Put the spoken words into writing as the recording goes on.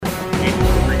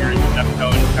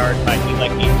powered by Me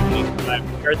Like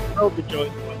 825. We are thrilled to join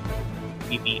you on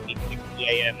TV 860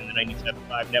 AM and the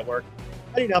 97.5 network.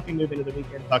 Ready to help you move into the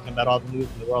weekend, talking about all the news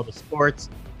in the world of sports.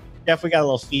 Jeff, we got a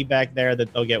little feedback there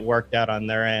that they'll get worked out on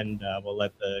their end. We'll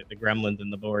let the gremlins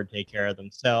and the board take care of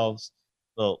themselves.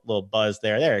 Little buzz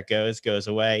there. There it goes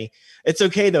away. It's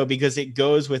okay, though, because it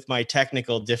goes with my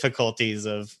technical difficulties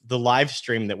of the live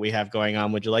stream that we have going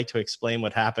on. Would you like to explain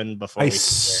what happened before? I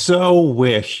so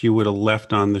wish you would have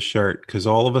left on the shirt, because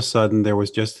all of a sudden there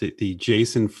was just the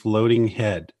Jason floating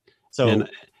head. So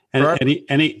and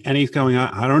he's going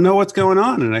on, I don't know what's going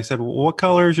on. And I said, well, what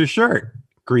color is your shirt?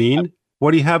 Green.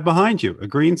 What do you have behind you? A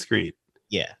green screen.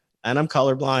 Yeah. And I'm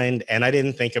colorblind, and I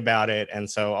didn't think about it. And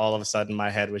so all of a sudden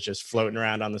my head was just floating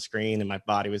around on the screen and my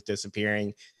body was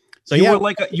disappearing. So you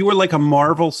were like a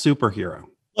Marvel superhero.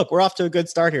 Look, we're off to a good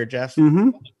start here, Jeff. Mm-hmm.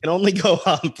 It can only go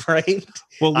up, right?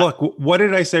 Well, look, what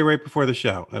did I say right before the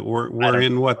show? We're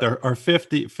in our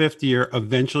 50th year.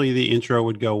 Eventually the intro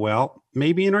would go well.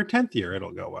 Maybe in our 10th year,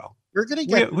 it'll go well.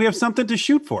 We have something to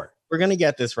shoot for. We're going to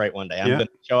get this right one day. I'm going to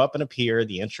show up and appear.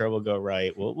 The intro will go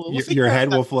right. Your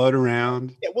head will float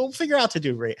around. Yeah, we'll figure out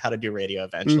how to do radio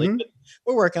eventually. Mm-hmm. But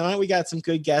we're working on it. We got some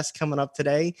good guests coming up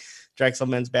today. Drexel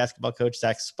men's basketball coach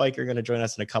Zach Spiker going to join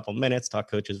us in a couple minutes,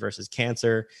 talk coaches versus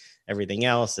cancer, everything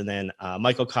else. And then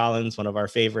Michael Collins, one of our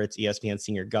favorites, ESPN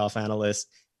senior golf analyst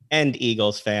and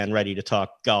Eagles fan, ready to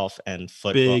talk golf and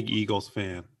football. Big Eagles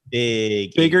fan.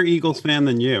 Bigger Eagles fan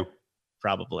than you.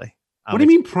 Probably. What do you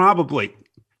mean probably?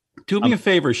 Do me a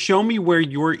favor. Show me where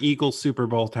your Eagles Super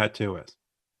Bowl tattoo is.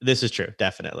 This is true.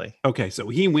 Definitely. Okay. So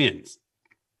he wins.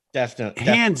 Definitely.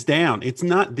 Hands down. It's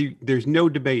not, there's no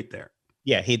debate there.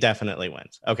 Yeah, he definitely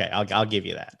wins. Okay. I'll give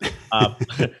you that. I'll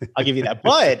give you that.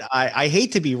 But I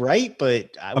hate to be right, but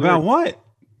about what?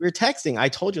 We were texting. I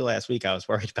told you last week I was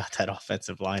worried about that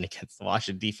offensive line against the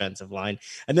Washington defensive line.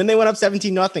 And then they went up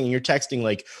 17-0 and you're texting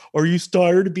like, are you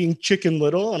tired of being Chicken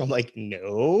Little? And I'm like,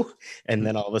 no. And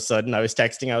then all of a sudden I was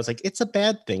texting. I was like, it's a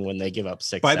bad thing when they give up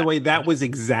 6. By the way, that was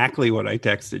exactly what I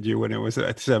texted you when it was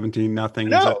at 17-0.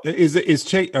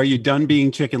 No. Are you done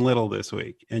being Chicken Little this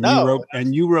week? And no.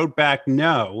 you wrote back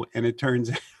no. And it turns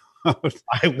out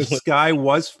the sky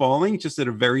was falling, just at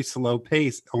a very slow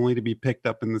pace, only to be picked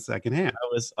up in the second half. I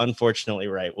was unfortunately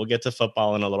right. We'll get to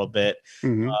football in a little bit.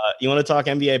 Mm-hmm. You want to talk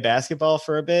NBA basketball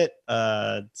for a bit?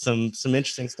 Some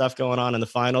interesting stuff going on in the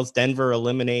finals. Denver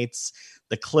eliminates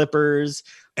the Clippers.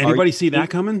 Anybody see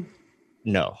that coming?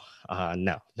 No,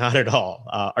 not at all.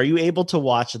 Are you able to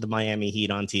watch the Miami Heat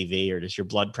on TV, or does your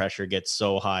blood pressure get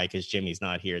so high because Jimmy's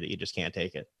not here that you just can't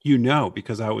take it?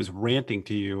 Because I was ranting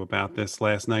to you about this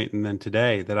last night and then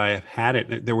today that I have had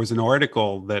it. There was an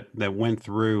article that went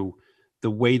through the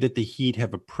way that the Heat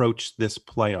have approached this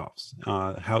playoffs,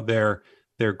 how their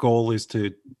goal is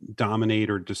to dominate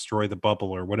or destroy the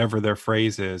bubble or whatever their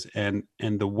phrase is, and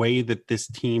the way that this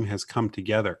team has come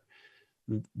together.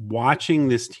 Watching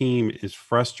this team is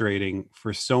frustrating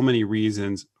for so many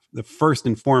reasons. The first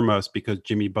and foremost, because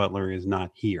Jimmy Butler is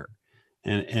not here,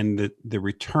 and the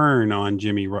return on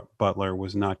Jimmy Butler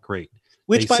was not great.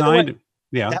 Which, by the way,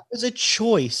 that was a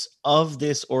choice of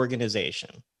this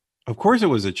organization. Of course, it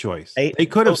was a choice. They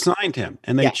could have signed him,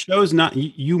 and they chose not.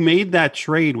 You made that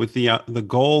trade with the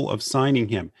goal of signing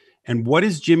him. And what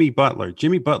is Jimmy Butler?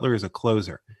 Jimmy Butler is a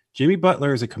closer. Jimmy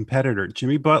Butler is a competitor.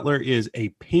 Jimmy Butler is a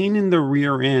pain in the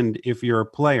rear end if you're a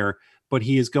player, but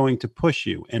he is going to push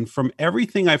you. And from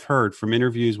everything I've heard from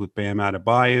interviews with Bam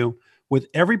Adebayo, with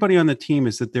everybody on the team,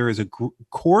 is that there is a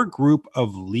core group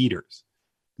of leaders.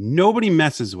 Nobody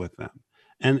messes with them.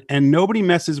 And nobody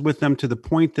messes with them to the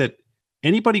point that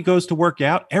anybody goes to work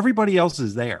out, everybody else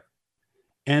is there.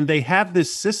 And they have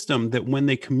this system that when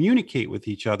they communicate with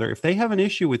each other, if they have an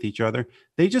issue with each other,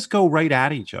 they just go right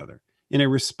at each other in a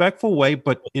respectful way,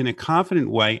 but in a confident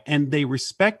way. And they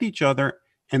respect each other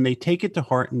and they take it to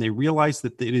heart, and they realize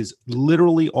that it is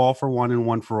literally all for one and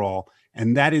one for all.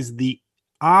 And that is the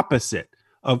opposite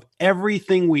of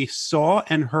everything we saw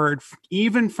and heard,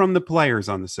 even from the players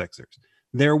on the Sixers.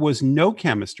 There was no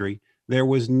chemistry. There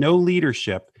was no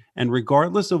leadership. And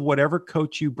regardless of whatever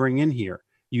coach you bring in here,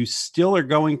 you still are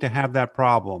going to have that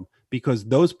problem, because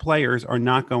those players are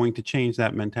not going to change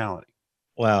that mentality.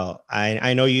 Well,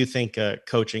 I know you think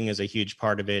coaching is a huge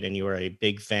part of it, and you are a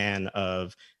big fan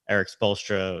of Eric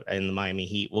Spoelstra and the Miami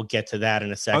Heat. We'll get to that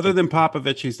in a second. Other than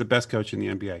Popovich, he's the best coach in the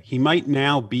NBA. He might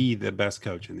now be the best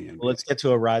coach in the NBA. Well, let's get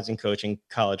to a rising coach in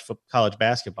college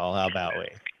basketball. How about we?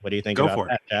 What do you think about that? Go for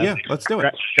it. Jeff? Yeah, let's do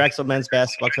it. Drexel men's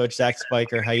basketball coach Zach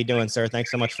Spiker. How you doing, sir? Thanks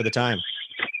so much for the time.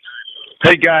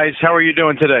 Hey, guys. How are you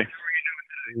doing today?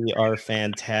 We are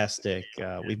fantastic.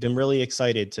 We've been really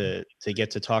excited to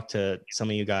get to talk to some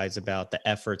of you guys about the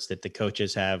efforts that the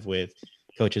coaches have with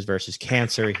Coaches versus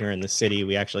Cancer here in the city.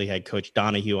 We actually had Coach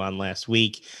Donahue on last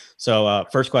week. So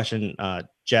first question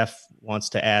Jeff wants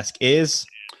to ask is...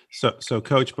 So,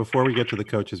 Coach, before we get to the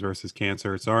Coaches versus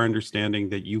Cancer, it's our understanding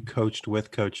that you coached with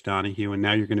Coach Donahue, and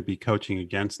now you're going to be coaching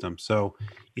against him. So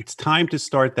it's time to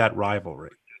start that rivalry.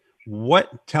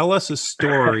 Tell us a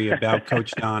story about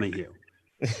Coach Donahue.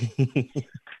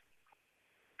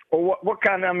 Well, what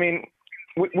kind of, I mean,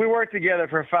 we worked together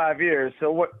for 5 years.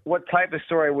 So what type of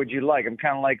story would you like? I'm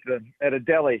kind of like at a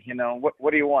deli, you know,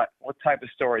 what do you want? What type of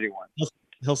story do you want?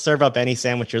 He'll serve up any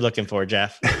sandwich you're looking for,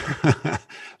 Jeff.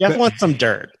 Jeff wants some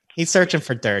dirt. He's searching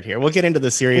for dirt here. We'll get into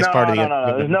the serious part of the episode.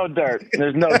 No. There's no dirt.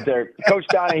 There's no dirt. Coach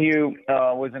Donahue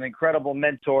was an incredible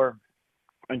mentor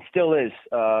and still is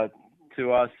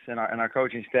to us and our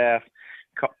coaching staff.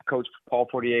 Coach Paul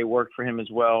Portier worked for him as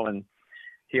well. And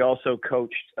he also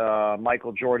coached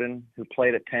Michael Jordan, who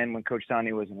played at Penn when Coach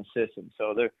Donahue was an assistant.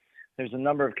 So there's a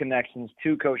number of connections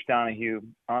to Coach Donahue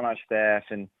on our staff.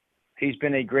 And he's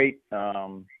been a great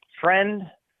friend,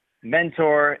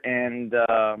 mentor, and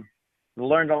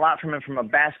learned a lot from him from a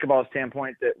basketball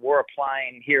standpoint that we're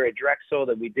applying here at Drexel,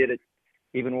 that we did it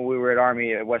even when we were at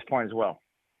Army at West Point as well.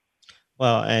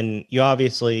 Well, and you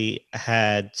obviously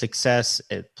had success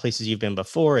at places you've been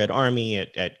before, at Army,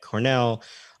 at Cornell.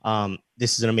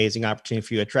 This is an amazing opportunity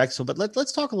for you at Drexel, but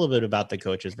let's talk a little bit about the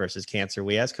Coaches versus Cancer.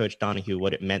 We asked Coach Donahue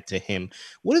what it meant to him.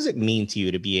 What does it mean to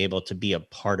you to be able to be a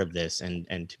part of this and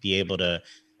to be able to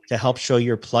help show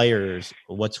your players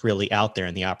what's really out there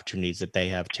and the opportunities that they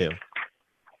have too?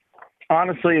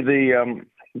 Honestly, the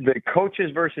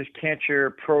Coaches versus Cancer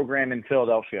program in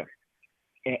Philadelphia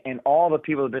and all the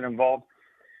people that have been involved.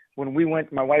 When we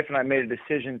went, my wife and I made a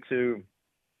decision to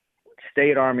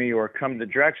stay at Army or come to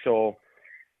Drexel,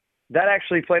 that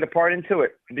actually played a part into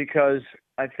it, because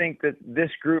I think that this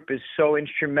group is so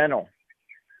instrumental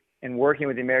in working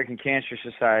with the American Cancer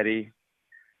Society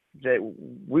that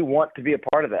we want to be a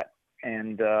part of that.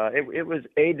 And it was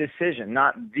a decision,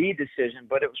 not the decision,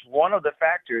 but it was one of the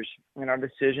factors in our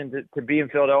decision to be in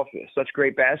Philadelphia. Such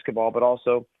great basketball, but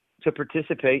also to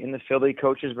participate in the Philly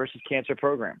Coaches versus Cancer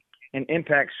program and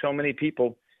impact so many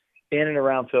people in and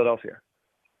around Philadelphia.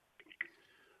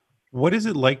 What is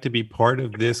it like to be part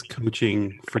of this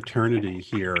coaching fraternity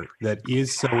here that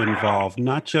is so involved,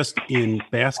 not just in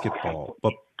basketball,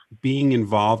 but being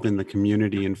involved in the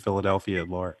community in Philadelphia at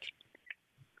large?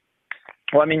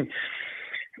 Well, I mean,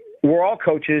 we're all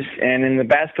coaches, and in the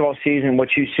basketball season, what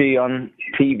you see on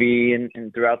TV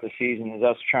and throughout the season is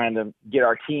us trying to get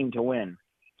our team to win.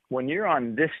 When you're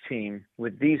on this team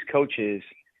with these coaches,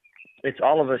 it's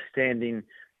all of us standing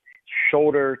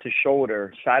shoulder to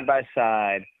shoulder, side by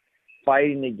side,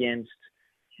 fighting against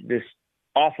this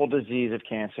awful disease of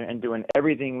cancer and doing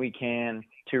everything we can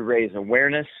to raise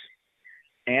awareness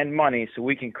and money so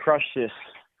we can crush this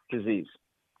disease.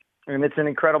 And it's an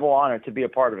incredible honor to be a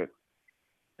part of it.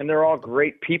 And they're all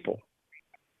great people.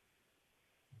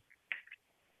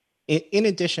 In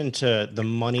addition to the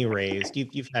money raised,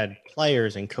 you've had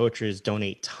players and coaches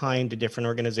donate time to different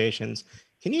organizations.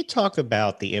 Can you talk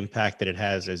about the impact that it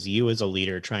has as you as a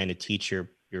leader trying to teach your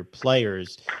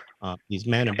players, these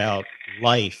men, about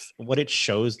life, what it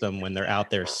shows them when they're out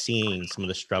there seeing some of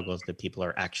the struggles that people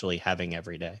are actually having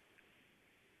every day?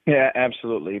 Yeah,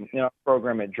 absolutely. Our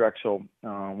program at Drexel,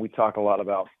 we talk a lot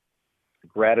about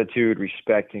gratitude,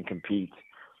 respect, and compete.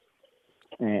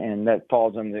 And that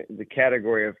falls in the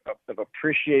category of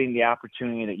appreciating the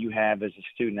opportunity that you have as a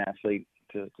student athlete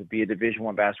to be a Division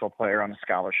I basketball player on a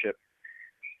scholarship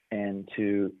and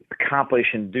to accomplish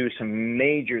and do some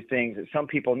major things that some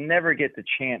people never get the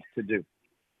chance to do.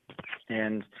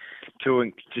 And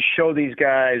to show these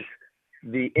guys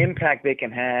the impact they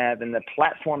can have and the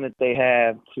platform that they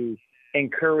have to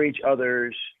encourage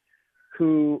others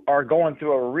who are going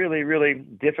through a really, really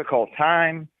difficult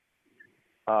time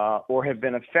or have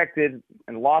been affected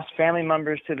and lost family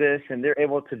members to this, and they're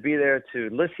able to be there to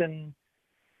listen,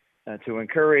 to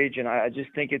encourage. And I just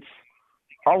think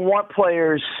I want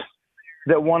players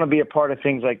that want to be a part of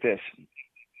things like this.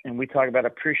 And we talk about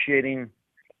appreciating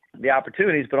the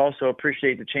opportunities, but also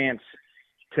appreciate the chance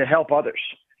to help others.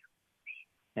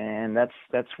 And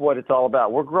that's what it's all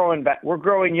about. We're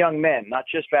growing young men, not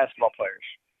just basketball players.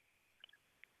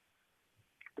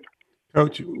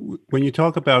 Coach, when you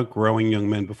talk about growing young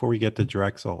men, before we get to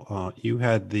Drexel, you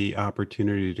had the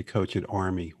opportunity to coach at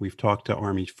Army. We've talked to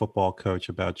Army football coach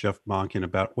about Jeff Monken,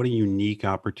 about what a unique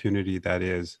opportunity that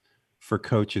is for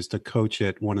coaches to coach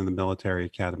at one of the military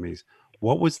academies.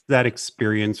 What was that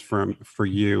experience for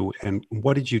you, and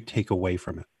what did you take away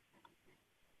from it?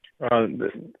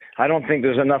 I don't think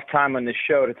there's enough time on this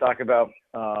show to talk about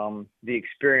the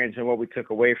experience and what we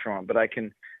took away from it, but I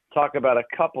can talk about a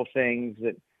couple things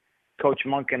that Coach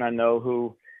Monken, I know,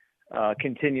 who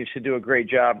continues to do a great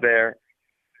job there.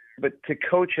 But to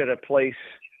coach at a place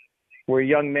where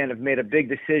young men have made a big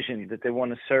decision that they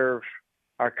want to serve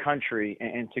our country,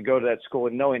 and to go to that school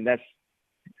and knowing that's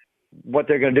what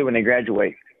they're going to do when they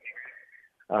graduate.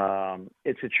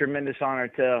 It's a tremendous honor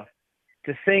to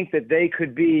think that they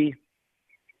could be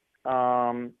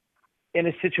in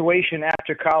a situation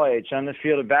after college on the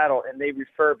field of battle, and they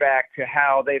refer back to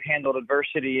how they've handled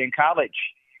adversity in college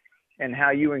and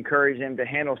how you encourage them to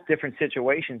handle different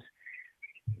situations,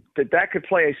 that could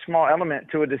play a small element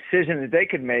to a decision that they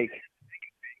could make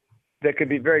that could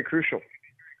be very crucial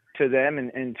to them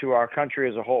and to our country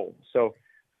as a whole. So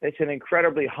it's an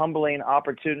incredibly humbling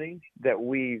opportunity that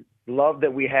we love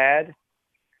that we had,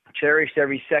 cherished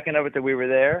every second of it that we were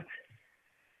there.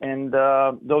 And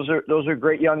those are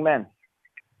great young men.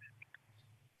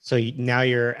 So now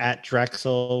you're at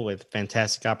Drexel with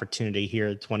fantastic opportunity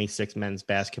here, 26 men's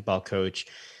basketball coach.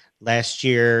 Last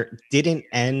year didn't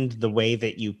end the way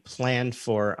that you planned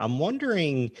for. I'm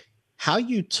wondering how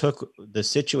you took the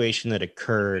situation that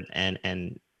occurred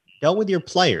and dealt with your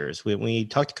players. When we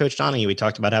talked to Coach Donahue, we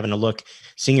talked about having to look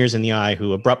seniors in the eye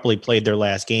who abruptly played their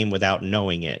last game without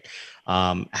knowing it.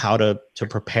 How to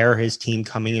prepare his team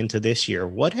coming into this year.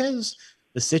 What has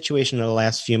the situation in the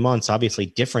last few months, obviously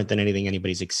different than anything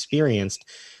anybody's experienced,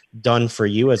 done for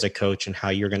you as a coach, and how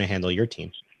you're going to handle your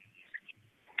team?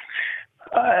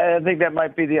 I think that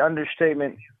might be the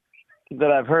understatement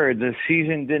that I've heard. The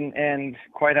season didn't end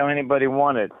quite how anybody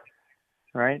wanted,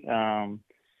 right?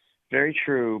 Very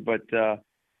true. But,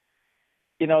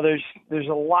 there's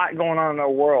a lot going on in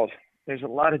our world. There's a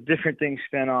lot of different things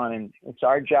spent on, and it's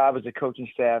our job as a coaching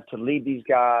staff to lead these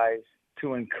guys,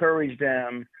 to encourage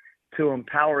them, to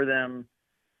empower them,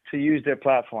 to use their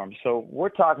platform. So we're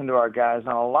talking to our guys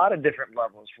on a lot of different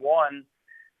levels. One,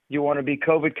 you want to be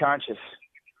COVID conscious.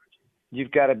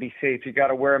 You've got to be safe. You got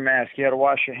to wear a mask. You got to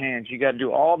wash your hands. You got to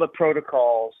do all the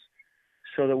protocols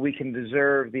so that we can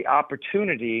deserve the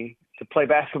opportunity to play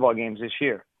basketball games this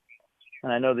year.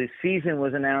 And I know the season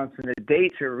was announced and the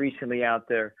dates are recently out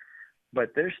there,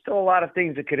 but there's still a lot of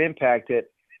things that could impact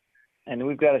it. And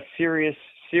we've got a serious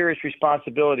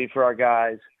responsibility for our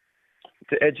guys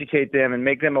to educate them and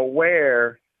make them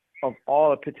aware of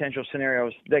all the potential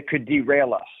scenarios that could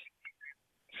derail us.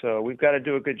 So we've got to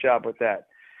do a good job with that.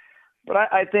 But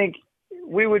I think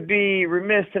we would be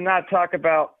remiss to not talk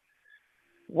about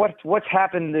what's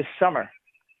happened this summer.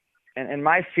 And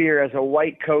my fear as a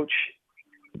white coach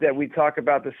that we talk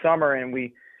about the summer, and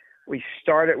we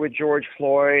started with George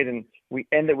Floyd and we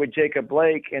ended with Jacob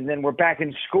Blake, and then we're back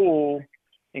in school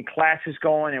and classes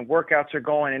going and workouts are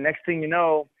going, and next thing you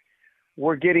know,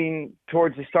 we're getting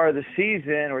towards the start of the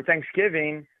season or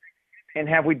Thanksgiving, and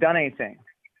have we done anything?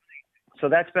 So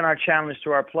that's been our challenge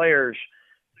to our players,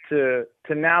 to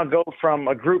now go from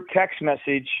a group text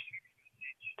message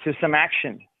to some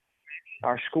action.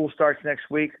 Our school starts next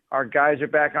week. Our guys are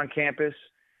back on campus.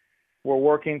 We're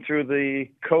working through the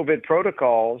COVID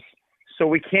protocols, so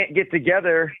we can't get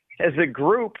together as a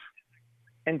group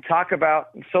and talk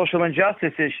about social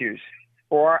injustice issues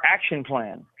or our action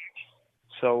plan.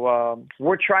 So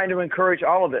we're trying to encourage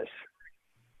all of this.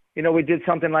 We did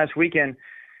something last weekend.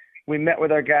 We met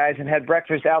with our guys and had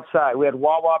breakfast outside. We had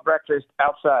Wawa breakfast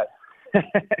outside.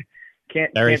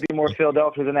 Can't be more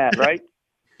Philadelphia than that, right?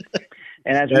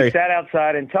 And as we sat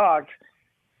outside and talked,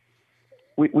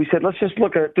 we said, let's just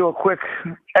do a quick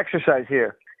exercise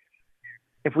here.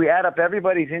 If we add up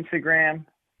everybody's Instagram,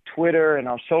 Twitter, and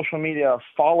our social media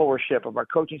followership of our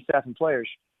coaching staff and players,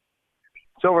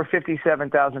 it's over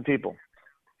 57,000 people.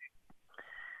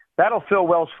 That'll fill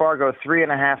Wells Fargo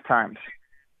 3.5 times.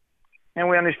 And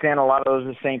we understand a lot of those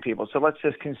are the same people. So let's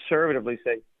just conservatively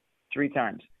say 3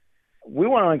 times. We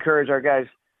want to encourage our guys.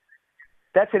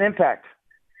 That's an impact.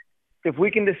 If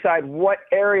we can decide what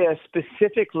area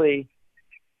specifically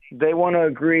they want to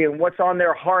agree and what's on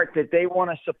their heart that they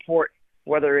want to support,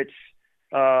 whether it's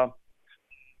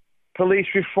police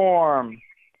reform,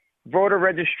 voter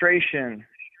registration,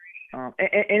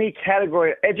 any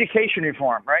category, education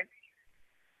reform, right?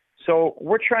 So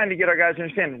we're trying to get our guys to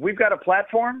understand we've got a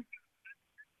platform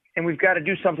and we've got to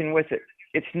do something with it.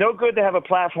 It's no good to have a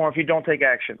platform if you don't take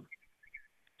action.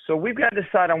 So we've got to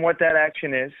decide on what that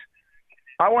action is.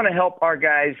 I want to help our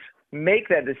guys make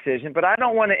that decision, but I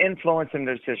don't want to influence them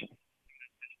their decision.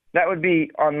 That would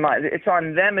be it's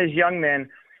on them as young men.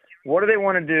 What do they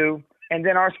want to do? and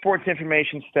then our sports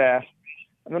information staff,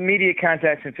 the media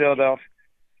contacts in Philadelphia.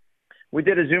 We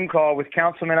did a Zoom call with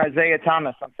Councilman Isaiah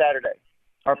Thomas on Saturday,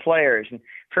 our players, and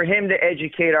for him to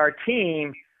educate our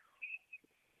team,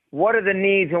 what are the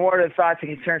needs and what are the thoughts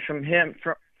and concerns from him,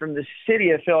 from the city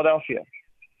of Philadelphia.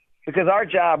 Because our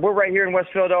job, we're right here in West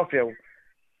Philadelphia.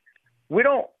 We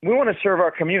want to serve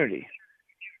our community,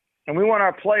 and we want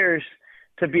our players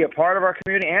to be a part of our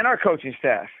community and our coaching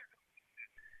staff.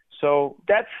 So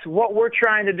that's what we're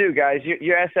trying to do, guys.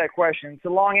 You asked that question. It's a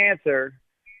long answer,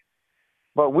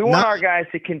 but we want our guys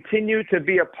to continue to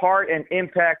be a part and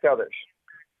impact others.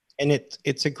 And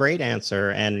it's a great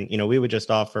answer. And, we would just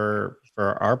offer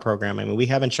for our program, I mean, we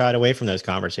haven't shied away from those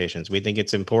conversations. We think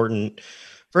it's important.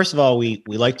 First of all, we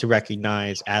like to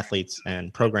recognize athletes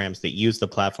and programs that use the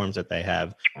platforms that they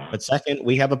have. But second,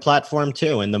 we have a platform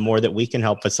too. And the more that we can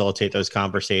help facilitate those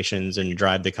conversations and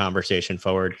drive the conversation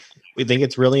forward, we think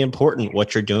it's really important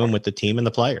what you're doing with the team and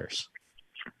the players.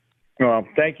 Well,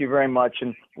 thank you very much.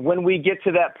 And when we get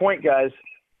to that point, guys,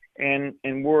 and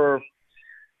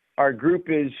our group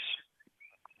is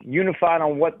unified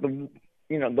on what the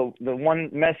one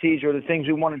message or the things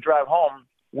we want to drive home,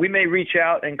 we may reach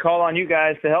out and call on you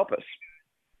guys to help us.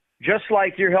 Just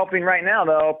like you're helping right now,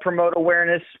 though, promote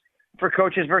awareness for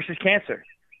Coaches versus Cancer.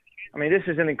 I mean, this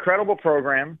is an incredible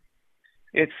program.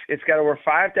 It's got over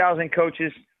 5,000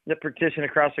 coaches that petition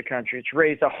across the country. It's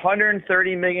raised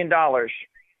 $130 million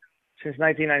since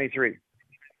 1993.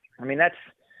 I mean,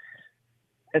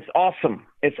 it's awesome.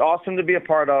 It's awesome to be a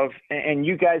part of, and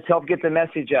you guys help get the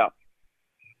message out.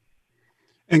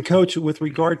 And Coach, with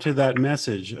regard to that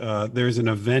message, there's an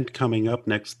event coming up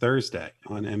next Thursday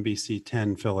on NBC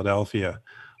 10 Philadelphia.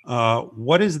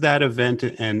 What is that event,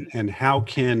 and how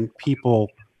can people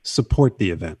support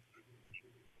the event?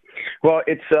 Well,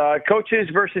 it's Coaches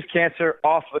versus Cancer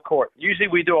off the court. Usually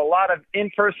we do a lot of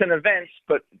in-person events,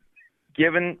 but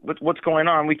given what's going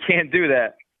on, we can't do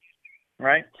that,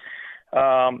 right?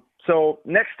 So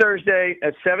next Thursday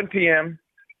at 7 p.m.,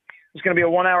 it's going to be a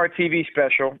 1-hour TV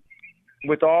special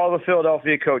with all the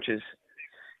Philadelphia coaches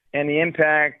and the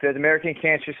impact that the American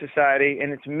Cancer Society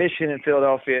and its mission in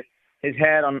Philadelphia has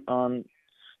had on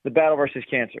the battle versus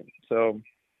cancer. So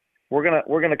we're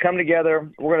gonna come together.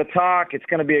 We're gonna talk. It's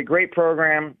gonna be a great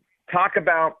program. Talk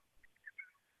about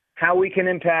how we can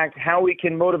impact, how we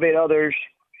can motivate others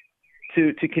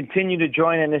to continue to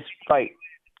join in this fight.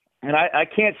 And I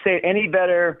can't say it any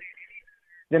better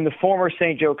than the former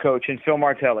St. Joe coach and Phil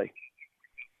Martelli.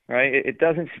 Right? It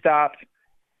doesn't stop.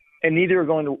 And neither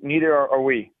are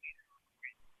we,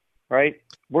 right?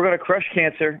 We're going to crush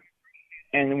cancer,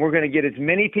 and we're going to get as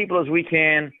many people as we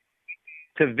can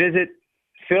to visit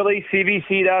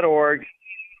phillycvc.org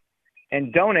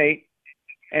and donate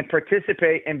and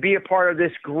participate and be a part of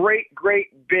this great,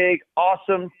 big,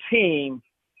 awesome team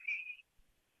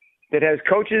that has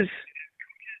coaches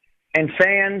and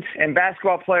fans and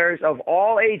basketball players of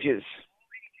all ages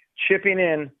chipping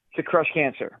in to crush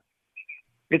cancer.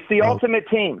 It's the ultimate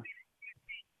team.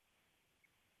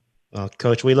 Well,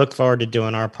 Coach, we look forward to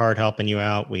doing our part, helping you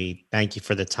out. We thank you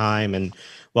for the time and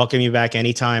welcome you back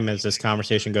anytime as this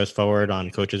conversation goes forward on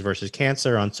Coaches versus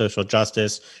Cancer, on social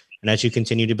justice, and as you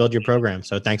continue to build your program.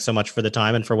 So thanks so much for the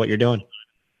time and for what you're doing.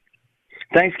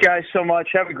 Thanks, guys, so much.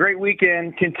 Have a great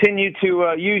weekend. Continue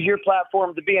to use your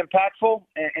platform to be impactful,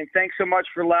 and thanks so much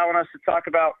for allowing us to talk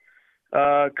about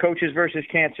Coaches versus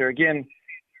Cancer. Again,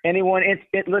 anyone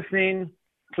listening,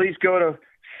 please go to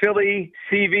phillycvc.org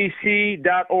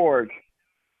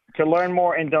to learn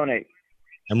more and donate.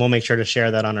 And we'll make sure to share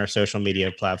that on our social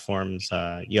media platforms.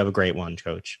 You have a great one,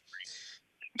 Coach.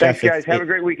 Thanks, guys. Have a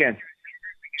great weekend.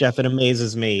 Jeff, it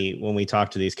amazes me when we talk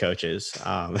to these coaches.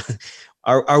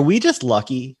 Are we just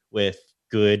lucky with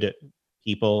good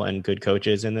people and good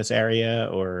coaches in this area,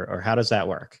 or how does that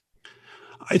work?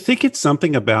 I think it's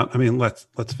something about, I mean, let's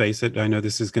face it. I know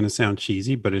this is going to sound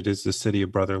cheesy, but it is the city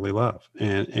of brotherly love.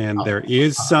 And there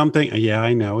is something, yeah,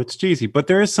 I know it's cheesy, but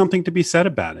there is something to be said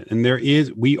about it. And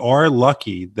we are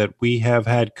lucky that we have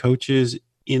had coaches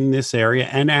in this area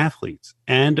and athletes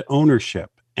and ownership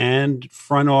and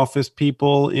front office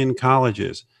people in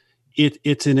colleges.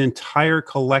 It's an entire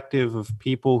collective of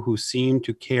people who seem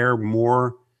to care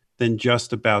more than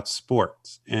just about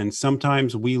sports. And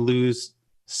sometimes we lose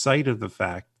sight of the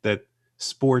fact that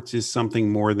sports is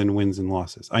something more than wins and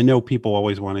losses. I know people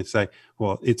always want to say,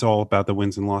 well, it's all about the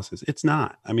wins and losses. It's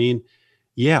not. I mean,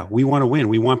 yeah, we want to win.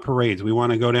 We want parades. We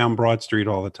want to go down Broad Street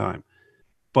all the time.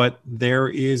 But there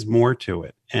is more to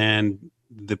it. And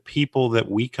the people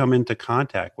that we come into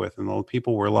contact with and the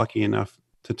people we're lucky enough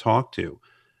to talk to,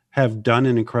 have done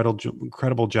an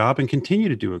incredible job and continue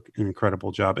to do an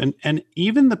incredible job. And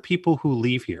even the people who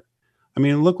leave here. I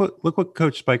mean, look what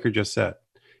Coach Spiker just said.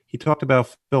 He talked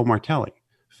about Phil Martelli.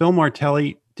 Phil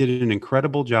Martelli did an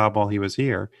incredible job while he was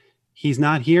here. He's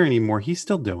not here anymore. He's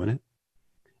still doing it.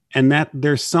 And that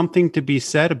there's something to be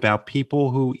said about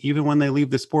people who, even when they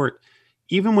leave the sport,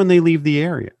 even when they leave the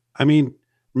area. I mean,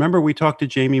 remember we talked to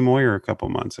Jamie Moyer a couple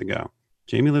months ago.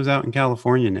 Jamie lives out in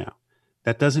California now.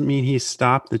 That doesn't mean he's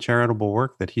stopped the charitable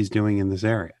work that he's doing in this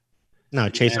area. No,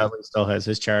 Chase Utley still has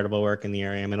his charitable work in the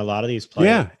area. I mean, a lot of these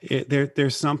players. Yeah,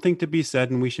 there's something to be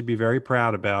said, and we should be very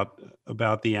proud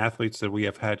about the athletes that we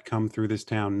have had come through this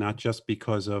town, not just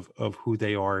because of who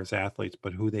they are as athletes,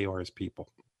 but who they are as people.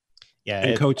 Yeah,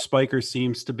 and Coach Spiker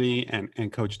seems to be,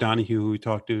 and Coach Donahue, who we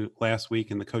talked to last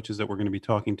week, and the coaches that we're going to be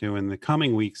talking to in the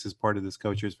coming weeks as part of this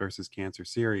Coaches versus Cancer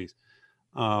series,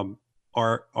 are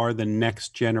the next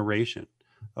generation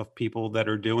of people that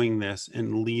are doing this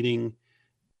and leading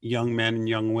young men and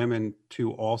young women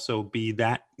to also be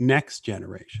that next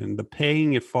generation. The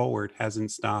paying it forward hasn't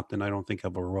stopped, and I don't think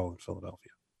ever will in Philadelphia.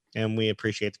 And we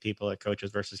appreciate the people at Coaches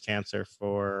versus Cancer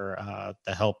for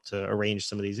the help to arrange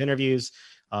some of these interviews.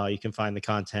 You can find the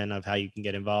content of how you can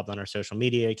get involved on our social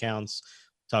media accounts.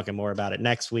 Talking more about it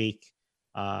next week.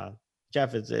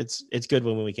 Jeff, it's good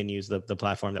when we can use the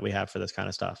platform that we have for this kind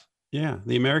of stuff. Yeah,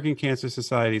 the American Cancer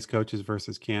Society's Coaches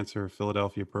versus Cancer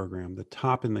Philadelphia program, the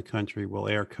top in the country, will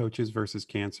air Coaches versus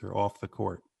Cancer Off the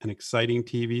Court, an exciting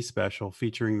TV special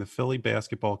featuring the Philly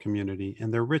basketball community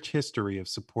and their rich history of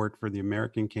support for the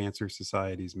American Cancer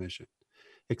Society's mission.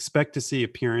 Expect to see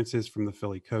appearances from the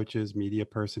Philly coaches, media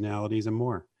personalities, and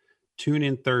more. Tune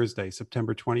in Thursday,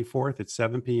 September 24th at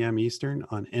 7 p.m. Eastern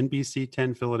on NBC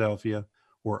 10 Philadelphia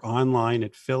or online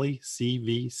at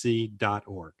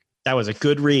phillycvc.org. That was a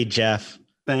good read, Jeff.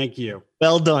 Thank you.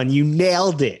 Well done. You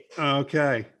nailed it.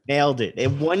 Okay. Nailed it.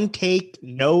 In one take,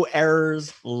 no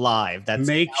errors, live. That's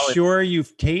Make talent. Sure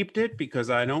you've taped it, because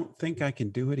I don't think I can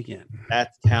do it again.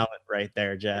 That's talent right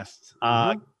there, Jeff.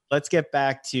 Let's get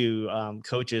back to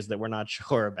coaches that we're not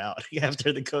sure about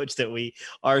after the coach that we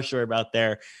are sure about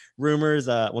there. Rumors,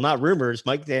 not rumors.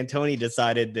 Mike D'Antoni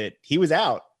decided that he was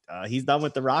out. He's done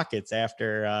with the Rockets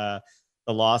after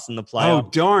the loss in the playoffs. Oh,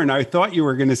 darn. I thought you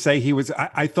were going to say he was.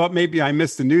 I thought maybe I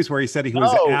missed the news where he said he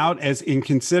was out as in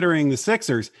considering the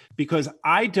Sixers, because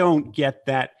I don't get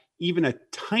that even a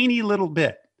tiny little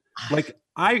bit. Like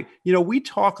we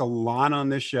talk a lot on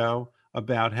this show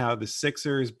about how the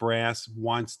Sixers brass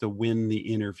wants to win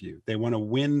the interview. They want to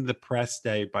win the press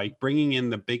day by bringing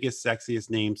in the biggest, sexiest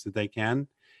names that they can.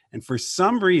 And for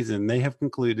some reason, they have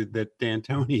concluded that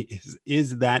D'Antoni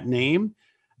is that name.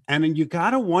 And then you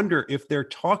got to wonder if they're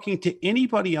talking to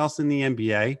anybody else in the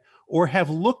NBA or have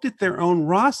looked at their own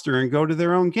roster and go to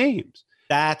their own games.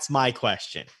 That's my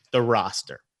question. The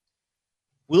roster.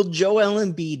 Will Joel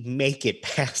Embiid make it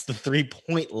past the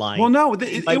 3-point line? Well, no,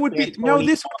 this would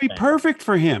be perfect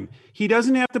for him. He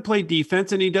doesn't have to play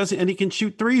defense, and he can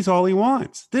shoot threes all he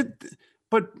wants.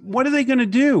 But what are they going to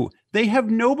do? They have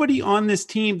nobody on this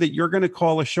team that you're going to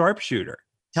call a sharpshooter.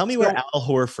 Tell me where Al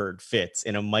Horford fits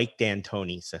in a Mike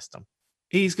D'Antoni system.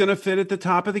 He's going to fit at the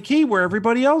top of the key where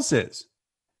everybody else is.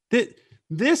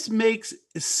 This makes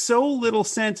so little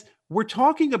sense. We're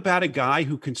talking about a guy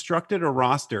who constructed a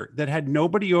roster that had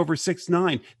nobody over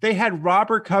 6'9". They had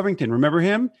Robert Covington. Remember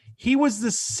him? He was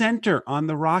the center on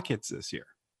the Rockets this year.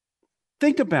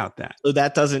 Think about that. So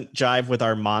that doesn't jive with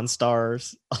our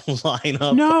Monstars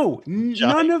lineup. No,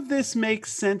 none of this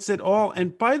makes sense at all.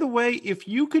 And by the way, if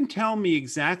you can tell me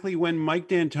exactly when Mike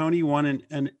D'Antoni won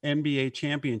an NBA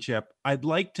championship, I'd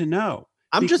like to know.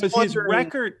 I'm just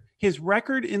wondering. His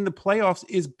record in the playoffs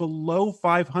is below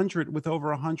 500 with over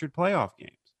 100 playoff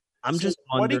games. I'm just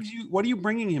wondering, what are you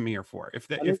bringing him here for? If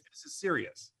this is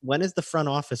serious, when is the front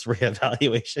office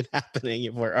reevaluation happening?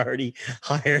 If we're already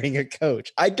hiring a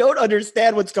coach, I don't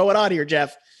understand what's going on here,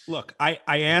 Jeff. Look, I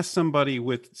asked somebody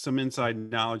with some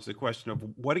inside knowledge the question of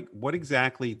what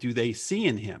exactly do they see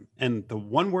in him, and the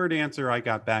one-word answer I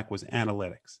got back was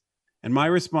analytics. And my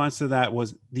response to that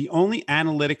was the only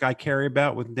analytic I care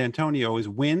about with D'Antonio is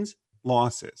wins,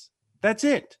 losses. That's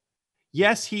it.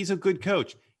 Yes, he's a good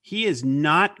coach. He is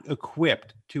not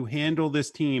equipped to handle this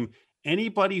team.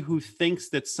 Anybody who thinks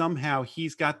that somehow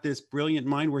he's got this brilliant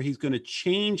mind where he's going to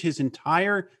change his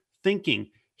entire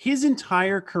thinking, his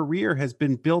entire career has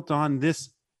been built on this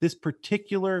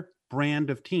particular brand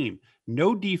of team.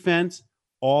 No defense,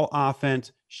 all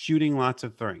offense, shooting lots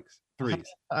of threes.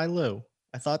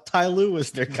 I thought Ty Lue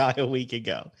was their guy a week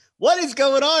ago. What is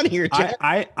going on here, Jeff?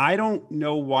 I don't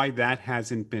know why that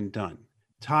hasn't been done.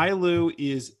 Ty Lue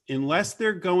is, unless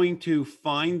they're going to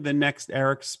find the next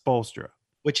Eric Spoelstra,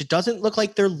 which it doesn't look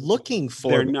like they're looking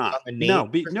for. They're not. No,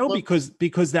 because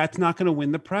that's not going to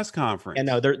win the press conference. And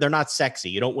no, they're not sexy.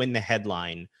 You don't win the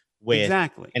headline with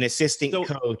an assistant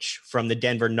coach from the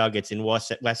Denver Nuggets in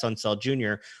Wes Unseld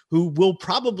Jr., who will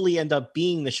probably end up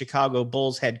being the Chicago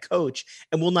Bulls head coach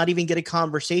and will not even get a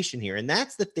conversation here. And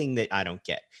that's the thing that I don't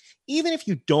get. Even if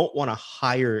you don't want to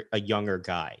hire a younger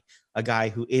guy, a guy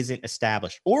who isn't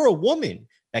established, or a woman,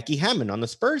 Becky Hammond on the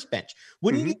Spurs bench,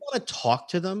 wouldn't you want to talk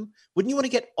to them? Wouldn't you want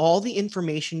to get all the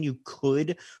information you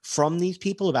could from these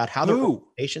people about how their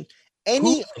organization,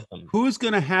 any of them? Who's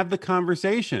going to have the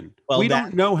conversation? Well, we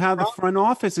don't know how the front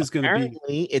office is going to be.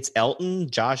 Apparently, it's Elton,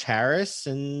 Josh Harris,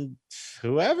 and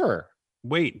whoever.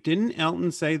 Wait, didn't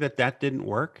Elton say that didn't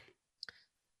work?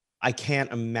 I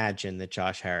can't imagine that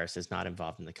Josh Harris is not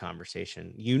involved in the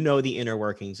conversation. You know the inner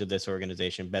workings of this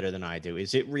organization better than I do.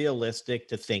 Is it realistic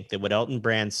to think that what Elton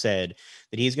Brand said,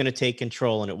 that he's going to take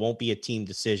control and it won't be a team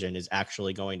decision, is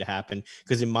actually going to happen?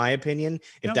 Because in my opinion,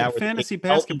 if that were fantasy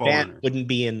basketball,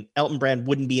 Elton Brand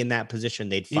wouldn't be in that position.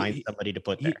 They'd find somebody to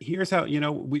put there. Here's how,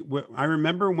 I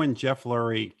remember when Jeff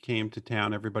Lurie came to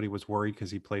town, everybody was worried because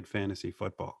he played fantasy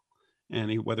football.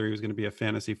 And whether he was going to be a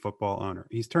fantasy football owner.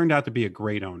 He's turned out to be a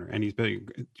great owner. And he's been,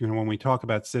 when we talk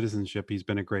about citizenship, he's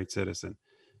been a great citizen.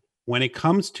 When it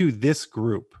comes to this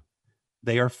group,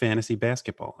 they are fantasy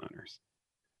basketball owners.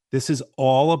 This is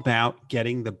all about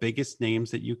getting the biggest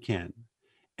names that you can.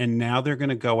 And now they're going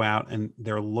to go out and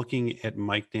they're looking at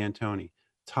Mike D'Antoni.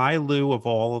 Ty Lue, of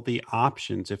all of the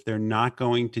options, if they're not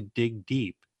going to dig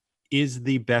deep, is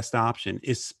the best option,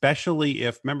 especially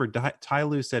if, remember, Ty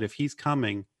Lue said if he's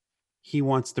coming, he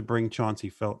wants to bring Chauncey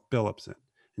Billups in.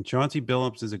 And Chauncey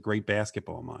Billups is a great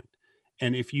basketball mind.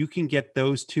 And if you can get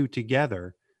those two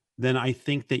together, then I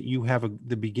think that you have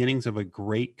the beginnings of a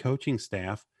great coaching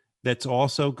staff that's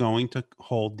also going to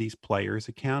hold these players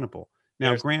accountable.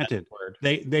 Now, granted,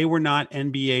 they were not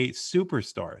NBA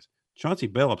superstars. Chauncey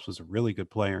Billups was a really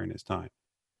good player in his time.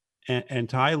 And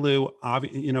Ty Lue,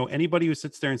 anybody who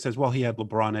sits there and says, well, he had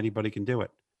LeBron, anybody can do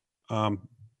it.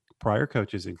 Prior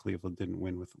coaches in Cleveland didn't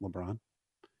win with LeBron.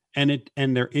 And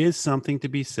there is something to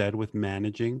be said with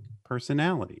managing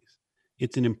personalities.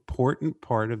 It's an important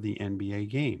part of the NBA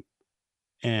game.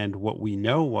 And what we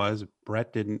know was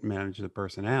Brett didn't manage the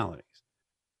personalities.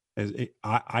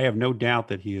 I have no doubt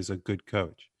that he is a good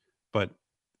coach, but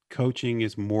coaching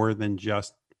is more than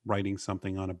just writing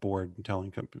something on a board and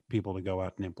telling people to go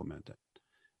out and implement it.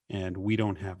 And we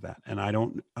don't have that. And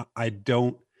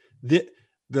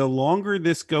the longer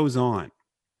this goes on,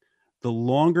 the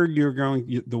longer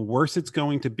the worse it's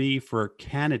going to be for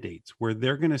candidates, where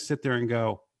they're going to sit there and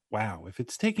go, wow, if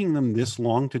it's taking them this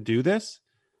long to do this,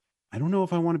 I don't know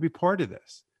if I want to be part of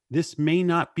this. This may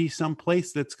not be some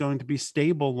place that's going to be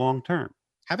stable long term.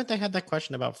 Haven't they had that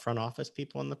question about front office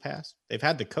people in the past? They've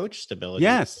had the coach stability.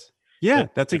 Yes. Yeah,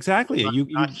 that's exactly it.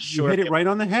 You hit it right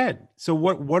on the head. So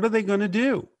what are they going to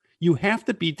do? You have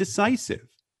to be decisive.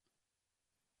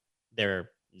 They're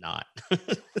not.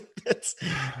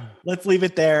 Let's leave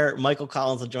it there. Michael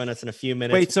Collins will join us in a few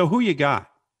minutes. Wait, so who you got?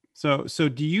 So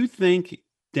do you think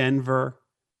Denver?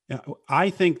 I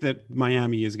think that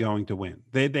Miami is going to win.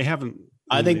 They haven't.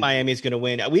 I think Miami is going to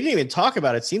win. We didn't even talk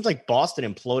about it. It seems like Boston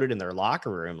imploded in their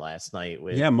locker room last night.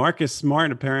 Marcus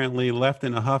Smart apparently left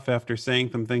in a huff after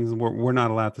saying some things we're not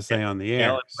allowed to say on the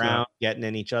air. Brown getting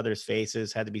in each other's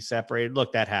faces, had to be separated.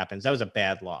 Look, that happens. That was a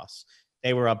bad loss.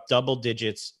 They were up double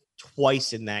digits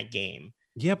twice in that game.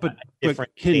 Yeah, but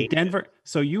can Denver?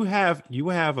 So you have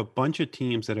a bunch of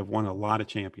teams that have won a lot of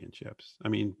championships. I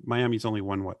mean, Miami's only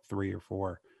won 3 or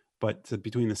 4, but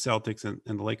between the Celtics and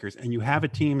the Lakers, and you have a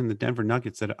team in the Denver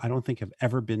Nuggets that I don't think have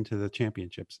ever been to the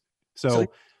championships. So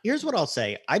here's what I'll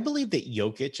say: I believe that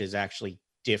Jokic is actually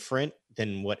different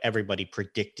than what everybody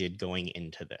predicted going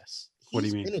into this. What do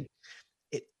you mean?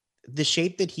 The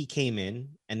shape that he came in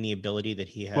and the ability that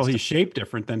he has. Well, he's shaped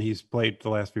different than he's played the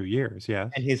last few years. Yeah.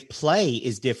 And his play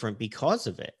is different because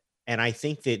of it. And I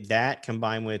think that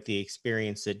combined with the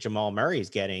experience that Jamal Murray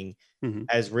is getting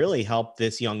has really helped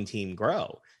this young team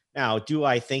grow. Now, do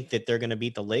I think that they're going to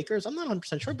beat the Lakers? I'm not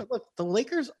 100% sure, but look, the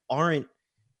Lakers aren't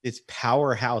this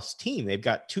powerhouse team. They've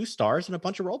got 2 stars and a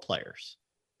bunch of role players.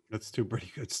 That's 2 pretty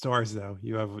good stars, though.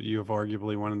 You have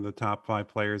arguably one of the top 5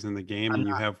 players in the game,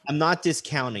 I'm not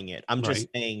discounting it. I'm just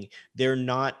saying they're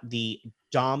not the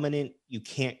dominant. You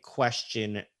can't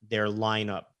question their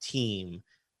lineup team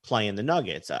playing the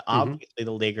Nuggets. Obviously,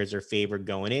 the Lakers are favored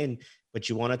going in, but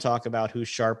you want to talk about who's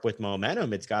sharp with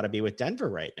momentum? It's got to be with Denver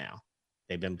right now.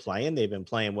 They've been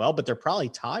playing well, but they're probably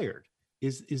tired.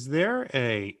 Is there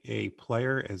a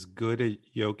player as good as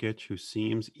Jokic who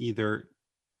seems either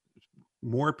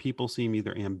more people seem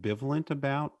either ambivalent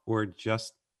about or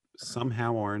just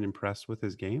somehow aren't impressed with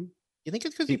his game? You think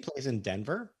it's because he plays in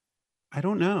Denver? I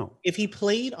don't know. If he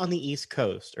played on the East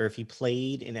Coast, or if he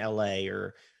played in LA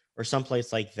or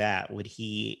someplace like that, would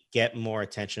he get more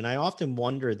attention? I often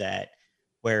wonder that,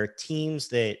 where teams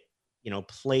that,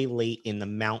 play late in the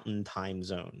mountain time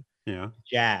zone,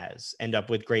 Jazz, end up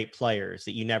with great players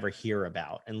that you never hear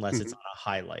about unless it's on a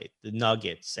highlight. The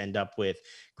Nuggets end up with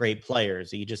great players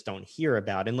that you just don't hear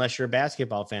about unless you're a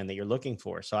basketball fan that you're looking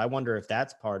for. So I wonder if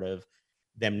that's part of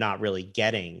them not really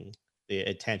getting the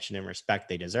attention and respect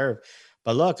they deserve.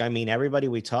 But look, I mean, everybody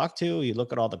we talk to, you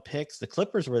look at all the picks, the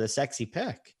Clippers were the sexy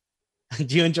pick.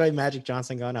 Do you enjoy Magic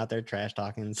Johnson going out there trash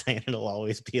talking and saying it'll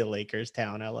always be a Lakers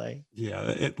town, LA?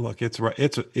 Yeah, it's right.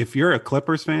 It's if you're a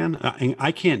Clippers fan,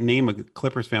 I can't name a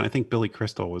Clippers fan. I think Billy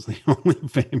Crystal was the only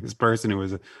famous person who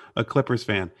was a Clippers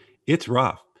fan. It's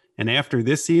rough. And after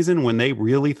this season, when they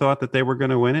really thought that they were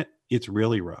going to win it, it's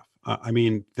really rough. I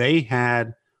mean, they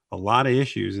had a lot of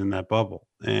issues in that bubble,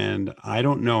 and I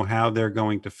don't know how they're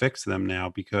going to fix them now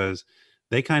because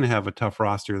they kind of have a tough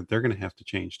roster that they're going to have to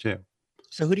change too.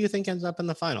 So who do you think ends up in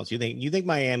the finals? You think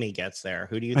Miami gets there?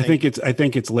 Who do you think? I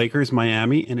think it's Lakers,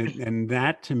 Miami, and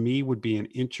that to me would be an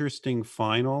interesting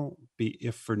final.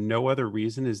 If for no other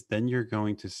reason is then you're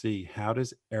going to see how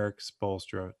does Eric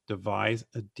Spoelstra devise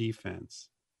a defense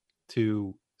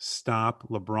to stop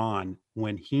LeBron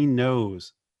when he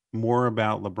knows more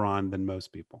about LeBron than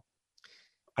most people.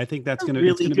 I think that's going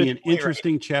to be an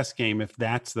interesting chess game if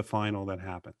that's the final that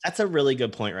happens. That's a really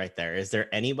good point right there. Is there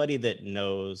anybody that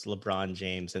knows LeBron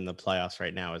James in the playoffs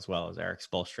right now as well as Eric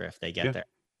Spoelstra if they get there?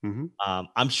 Mm-hmm.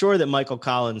 I'm sure that Michael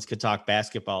Collins could talk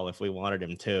basketball if we wanted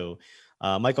him to.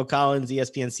 Michael Collins,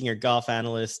 ESPN senior golf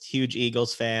analyst, huge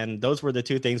Eagles fan. Those were the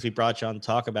two things we brought you on to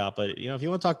talk about. But, if you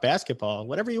want to talk basketball,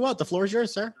 whatever you want, the floor is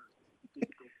yours, sir.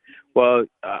 Well,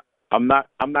 I'm not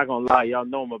gonna lie, y'all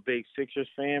know I'm a big Sixers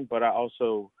fan, but I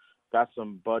also got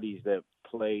some buddies that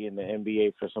play in the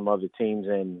NBA for some other teams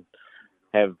and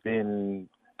have been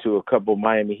to a couple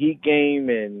Miami Heat game,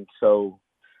 and so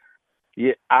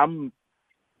yeah, I'm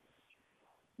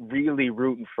really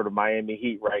rooting for the Miami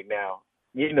Heat right now.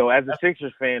 As a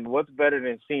Sixers fan, what's better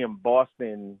than seeing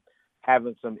Boston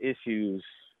having some issues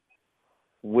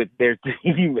with their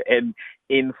team and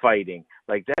infighting?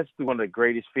 Like, that's one of the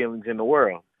greatest feelings in the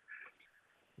world.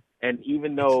 And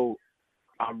even though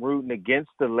I'm rooting against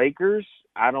the Lakers,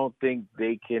 I don't think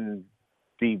they can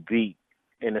be beat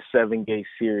in a 7-game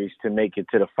series to make it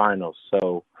to the finals.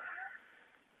 So,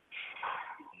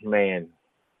 man,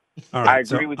 right, I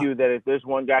agree with you that if there's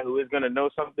one guy who is going to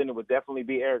know something, it would definitely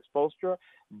be Eric Spoelstra,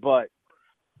 but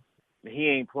he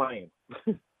ain't playing.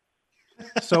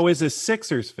 So as a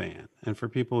Sixers fan, and for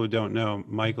people who don't know,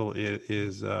 Michael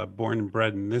is born and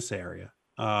bred in this area.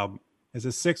 As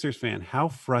a Sixers fan, how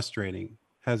frustrating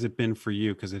has it been for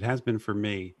you? Because it has been for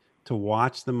me to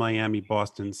watch the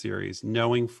Miami-Boston series,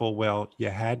 knowing full well you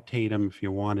had Tatum if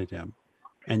you wanted him,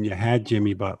 and you had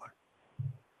Jimmy Butler.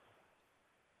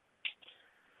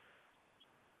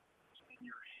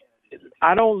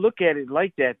 I don't look at it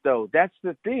like that, though. That's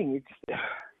the thing.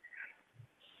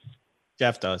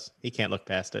 Jeff does. He can't look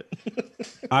past it.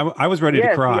 I was ready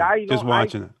to cry just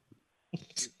watching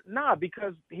it. Nah,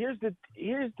 because here's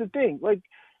the thing. Like,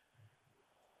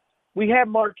 we have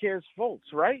Marquez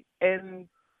Fultz, right? And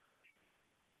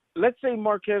let's say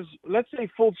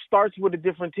Fultz starts with a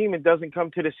different team and doesn't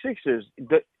come to the Sixers.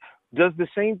 Does the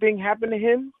same thing happen to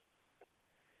him?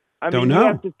 You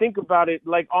have to think about it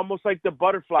like almost like the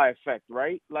butterfly effect,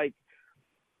 right? Like,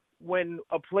 when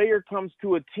a player comes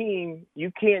to a team,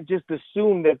 you can't just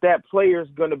assume that player is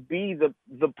going to be the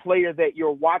player that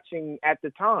you're watching at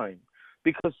the time,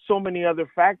 because so many other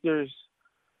factors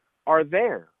are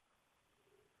there.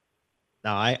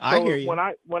 No, I hear you.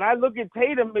 When I look at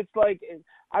Tatum, it's like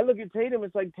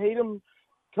Tatum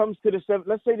comes to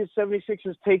let's say the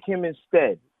 76ers take him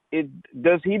instead.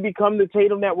 Does he become the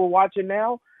Tatum that we're watching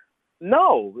now?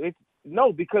 No,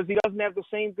 because he doesn't have the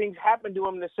same things happen to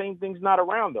him, the same things not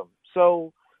around him.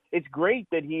 So it's great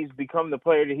that he's become the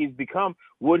player that he's become.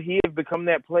 Would he have become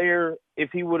that player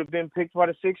if he would have been picked by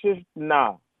the Sixers? Nah.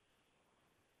 All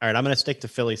right, I'm going to stick to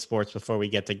Philly sports before we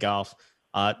get to golf.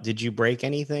 Did you break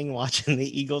anything watching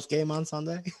the Eagles game on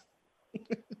Sunday?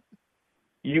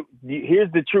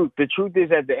 Here's the truth. The truth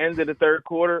is, at the end of the third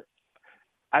quarter,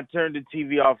 I turned the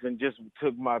TV off and just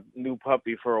took my new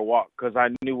puppy for a walk because I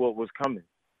knew what was coming.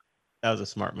 That was a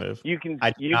smart move. You can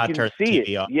turn see the TV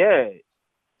it. off. Yeah.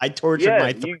 I tortured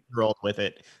my 3-year-old with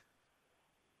it.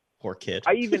 Poor kid.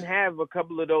 I even have a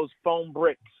couple of those foam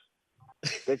bricks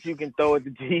that you can throw at the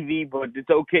TV, but it's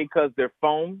okay because they're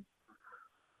foam.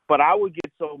 But I would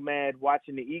get so mad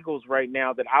watching the Eagles right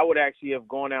now that I would actually have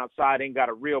gone outside and got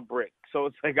a real brick. So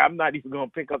it's like I'm not even going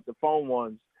to pick up the foam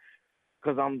ones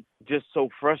because I'm just so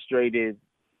frustrated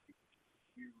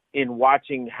in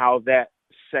watching how that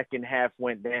second half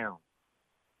went down.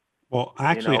 Well,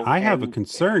 actually, I have a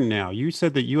concern now. You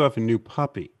said that you have a new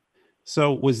puppy.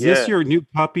 So was this your new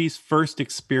puppy's first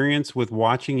experience with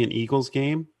watching an Eagles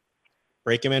game?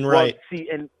 Break him in right. Well, see,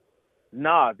 and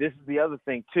this is the other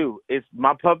thing too. It's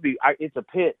my puppy. It's a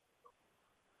pit.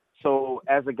 So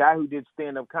as a guy who did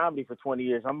stand-up comedy for 20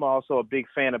 years, I'm also a big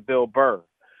fan of Bill Burr.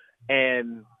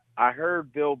 And I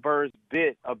heard Bill Burr's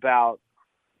bit about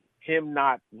him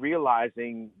not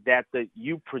realizing that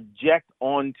you project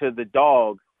onto the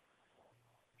dog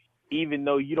even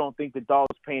though you don't think the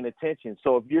dog's paying attention.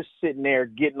 So if you're sitting there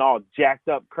getting all jacked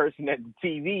up, cursing at the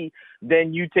TV,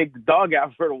 then you take the dog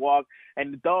out for a walk,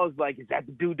 and the dog's like, is that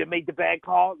the dude that made the bad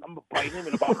call? I'm going to bite him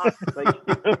in the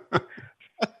behind.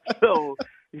 So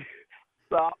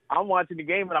I'm watching the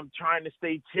game, and I'm trying to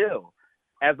stay chill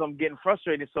as I'm getting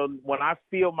frustrated. So when I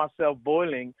feel myself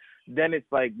boiling, then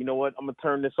it's like, you know what, I'm going to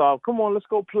turn this off. Come on, let's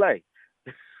go play.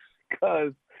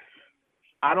 Because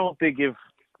I don't think if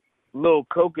little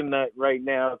Coconut right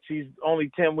now, she's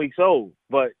only 10 weeks old,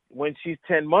 but when she's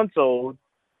 10 months old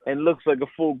and looks like a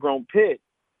full-grown pit,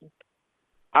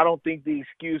 I don't think the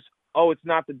excuse, it's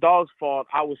not the dog's fault,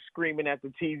 I was screaming at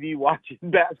the TV watching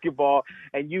basketball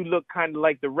and you look kind of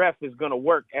like the ref, is going to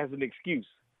work as an excuse.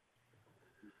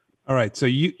 All right, so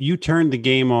you turned the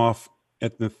game off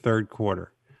at the third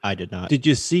quarter. I did not. Did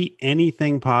you see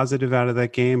anything positive out of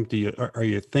that game? Are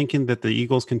you thinking that the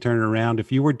Eagles can turn it around?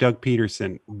 If you were Doug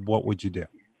Peterson, what would you do?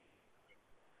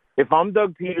 If I'm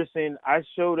Doug Peterson, I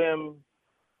show them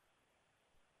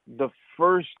the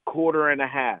first quarter and a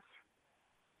half.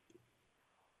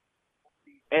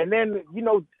 And then,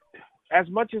 as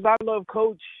much as I love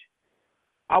Coach,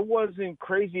 I wasn't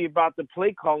crazy about the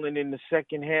play calling in the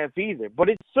second half either. But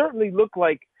it certainly looked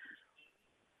like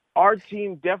our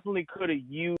team definitely could have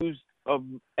used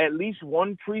at least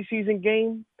one preseason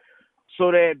game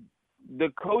so that the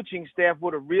coaching staff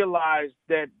would have realized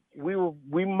that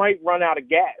we might run out of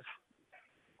gas,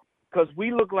 because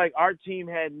we looked like our team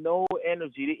had no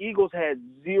energy. The Eagles had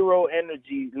zero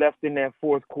energy left in that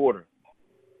fourth quarter.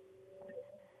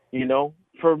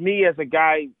 For me as a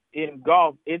guy in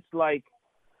golf, it's like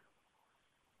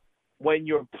when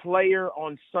your player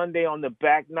on Sunday on the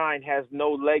back nine has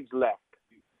no legs left,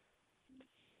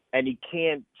 and he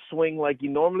can't swing like he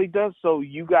normally does, so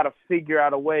you got to figure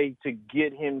out a way to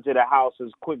get him to the house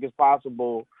as quick as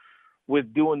possible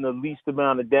with doing the least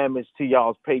amount of damage to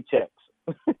y'all's paychecks.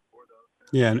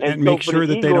 Yeah, and so make sure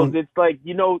that Eagles, they don't... It's like,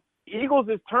 Eagles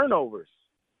is turnovers.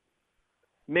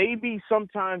 Maybe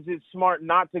sometimes it's smart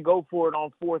not to go for it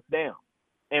on fourth down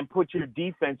and put your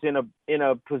defense in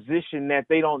a position that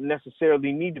they don't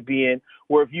necessarily need to be in,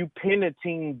 where if you pin a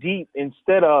team deep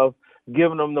instead of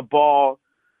giving them the ball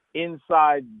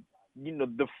inside,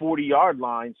 the 40-yard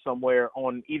line somewhere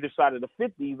on either side of the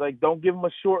 50, like, don't give them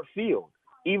a short field.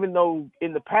 Even though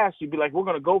in the past you'd be like, we're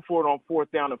going to go for it on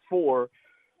fourth down and 4.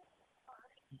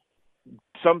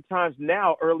 Sometimes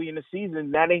now, early in the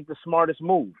season, that ain't the smartest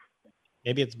move.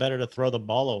 Maybe it's better to throw the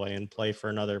ball away and play for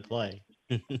another play,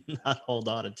 not hold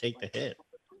on and take the hit.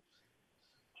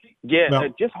 Yeah,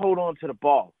 just hold on to the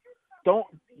ball. Don't.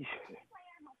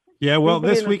 Yeah, well,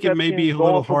 this week it may be a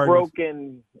little hard.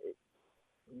 And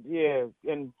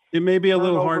it may be a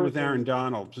little hard with Aaron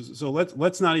Donald. So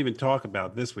let's not even talk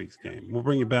about this week's game. We'll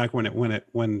bring it back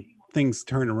when things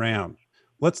turn around.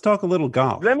 Let's talk a little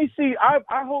golf. Let me see.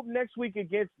 I hope next week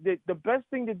against the best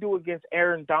thing to do against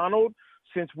Aaron Donald,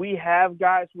 since we have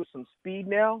guys with some speed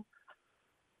now,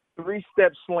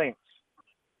 3-step slants.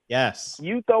 Yes.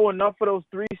 You throw enough of those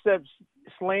 3-step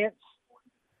slants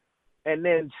and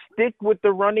then stick with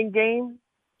the running game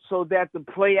so that the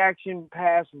play action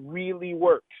pass really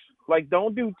works. Like,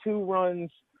 don't do 2 runs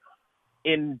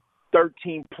in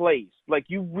 13 plays. Like,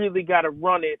 you really got to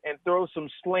run it and throw some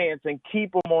slants and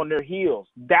keep them on their heels.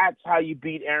 That's how you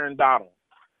beat Aaron Donald.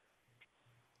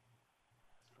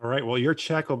 All right. Well, your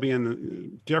check will be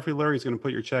Jeffrey Lurie's going to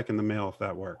put your check in the mail if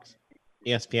that works.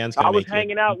 ESPN's I was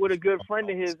hanging out with a good friend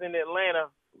of his in Atlanta.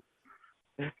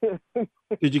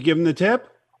 Did you give him the tip?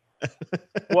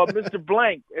 Well, Mr.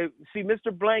 Blank,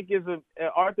 Mr. Blank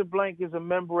Arthur Blank is a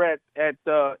member at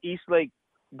Eastlake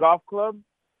Golf Club,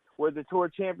 where the Tour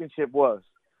Championship was.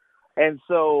 And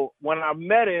so when I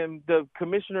met him, the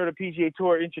commissioner of the PGA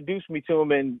Tour introduced me to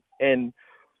him, and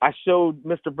I showed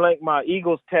Mr. Blank my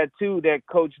Eagles tattoo that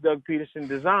Coach Doug Peterson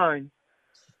designed,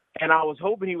 and I was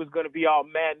hoping he was going to be all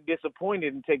mad and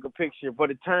disappointed and take a picture.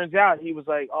 But it turns out he was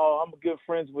like, "Oh, I'm good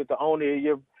friends with the owner of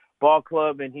your ball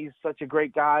club, and he's such a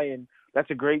great guy, and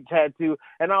that's a great tattoo."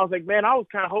 And I was like, man, I was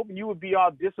kind of hoping you would be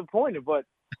all disappointed, but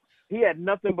he had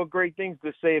nothing but great things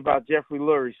to say about Jeffrey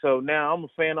Lurie. So now I'm a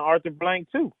fan of Arthur Blank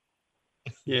too.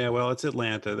 Yeah, well, it's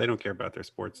Atlanta. They don't care about their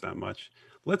sports that much.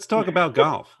 Let's talk about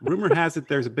golf. Rumor has it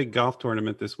there's a big golf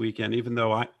tournament this weekend, even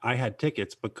though I had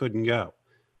tickets but couldn't go.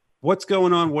 What's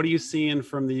going on? What are you seeing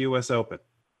from the U.S. Open?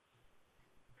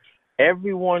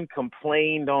 Everyone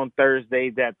complained on Thursday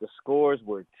that the scores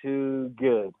were too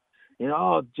good. You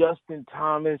know, Justin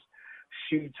Thomas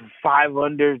shoots 5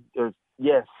 under, or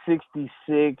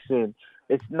 66, and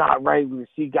it's not right. We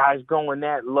see guys going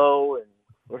that low,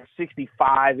 or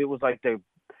 65. It was like the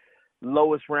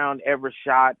lowest round ever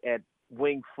shot at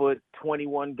Winged Foot.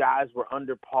 21 guys were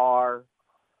under par.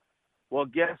 Well,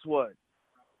 guess what?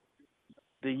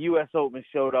 The U.S. Open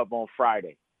showed up on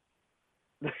Friday.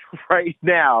 Right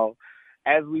now,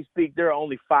 as we speak, there are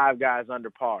only 5 guys under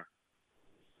par.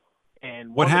 And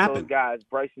what one happened? of those guys,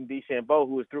 Bryson DeChambeau,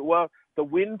 who was through. Well, the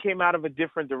wind came out of a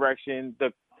different direction,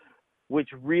 which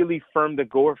really firmed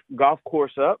the golf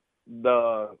course up.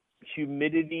 The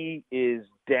humidity is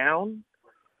down,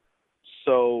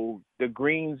 so the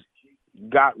greens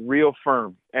got real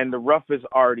firm, and the rough is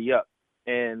already up.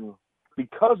 And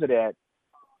because of that,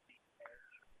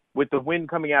 with the wind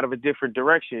coming out of a different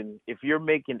direction, if you're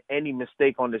making any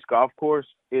mistake on this golf course,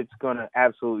 it's going to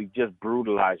absolutely just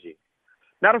brutalize you.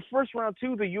 Now, the first round,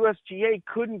 too, the USGA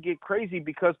couldn't get crazy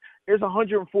because there's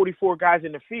 144 guys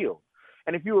in the field.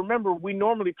 And if you remember, we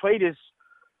normally play this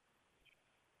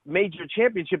major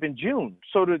championship in June.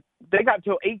 So they got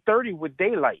till 8:30 with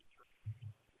daylight.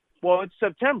 Well, it's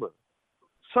September.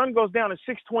 Sun goes down at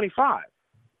 6:25.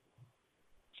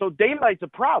 So daylight's a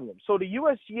problem. So the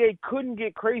USGA couldn't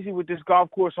get crazy with this golf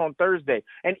course on Thursday.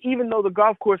 And even though the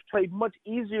golf course played much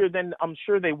easier than I'm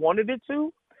sure they wanted it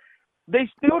to, they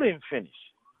still didn't finish.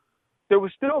 There were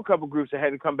still a couple groups that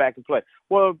had to come back and play.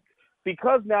 Well,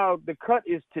 because now the cut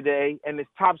is today and it's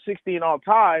top 60 in all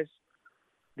ties,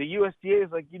 the USGA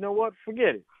is like, you know what?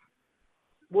 Forget it.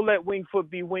 We'll let Winged Foot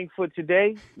be Winged Foot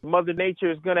today. Mother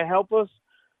Nature is going to help us.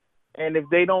 And if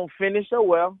they don't finish, oh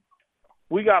well.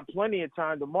 We got plenty of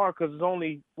time tomorrow because there's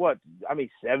only,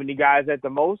 70 guys at the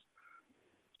most.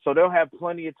 So they'll have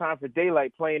plenty of time for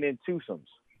daylight playing in twosomes.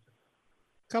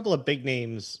 A couple of big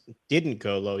names didn't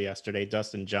go low yesterday.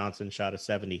 Dustin Johnson shot a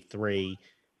 73.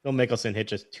 Phil Mickelson hit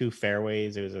just 2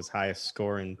 fairways. It was his highest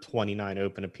score in 29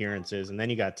 open appearances. And then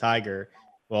you got Tiger,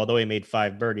 who, although he made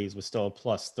 5 birdies, was still a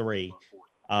 +3.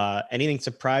 Anything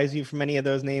surprise you from any of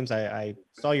those names? I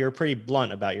saw you were pretty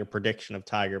blunt about your prediction of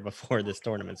Tiger before this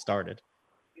tournament started.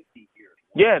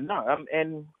 Yeah, no,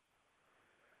 and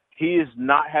he is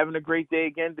not having a great day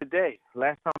again today.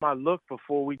 Last time I looked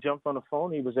before we jumped on the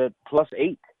phone, he was at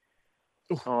 +8.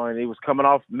 And he was coming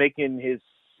off making his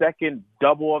second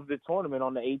double of the tournament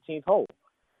on the 18th hole.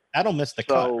 That'll miss the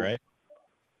cut, right?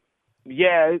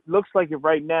 Yeah, it looks like it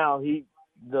right now.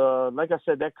 Like I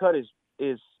said, that cut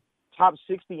is top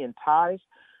 60 in ties,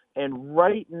 and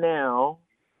right now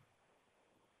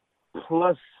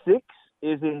 +6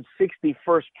 is in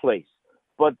 61st place.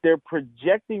 But they're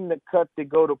projecting the cut to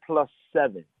go to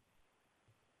 +7.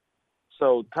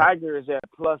 So Tiger is at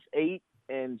 +8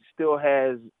 and still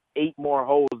has 8 more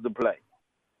holes to play.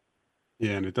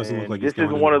 Yeah, and it doesn't look like this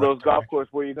isn't one of those golf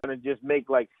courses where you're going to just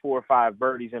make like 4 or 5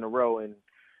 birdies in a row and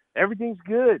everything's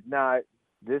good. Nah,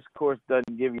 this course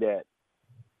doesn't give you that.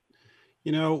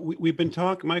 You know, we've been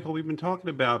talking, Michael, we've been talking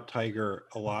about Tiger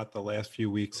a lot the last few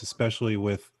weeks, especially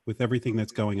with everything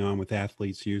that's going on with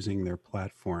athletes using their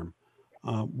platform.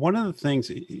 One of the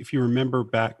things, if you remember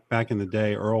back in the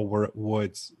day, Earl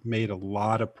Woods made a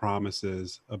lot of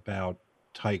promises about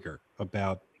Tiger,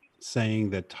 about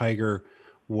saying that Tiger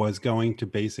was going to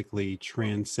basically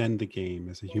transcend the game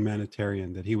as a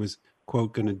humanitarian, that he was,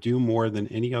 quote, going to do more than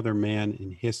any other man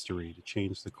in history to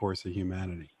change the course of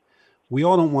humanity. We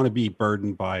all don't want to be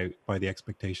burdened by the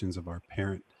expectations of our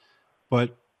parent,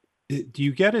 but do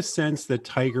you get a sense that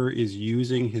Tiger is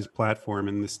using his platform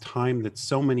in this time that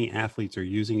so many athletes are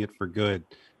using it for good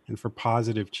and for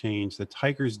positive change, that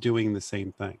Tiger's doing the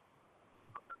same thing?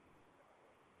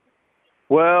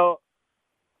 Well,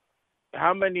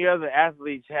 how many other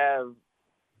athletes have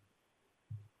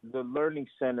the learning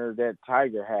center that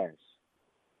Tiger has?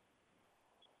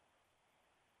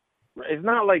 It's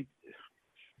not like,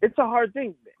 it's a hard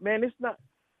thing, man. It's not,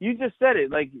 you just said it,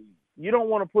 like, you don't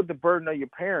want to put the burden of your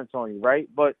parents on you, right?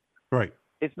 But right.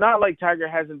 It's not like Tiger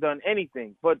hasn't done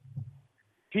anything. But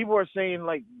people are saying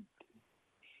like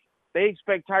they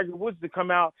expect Tiger Woods to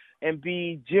come out and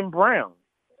be Jim Brown.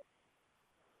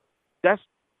 That's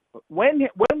when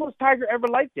was Tiger ever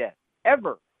like that?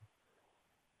 Ever.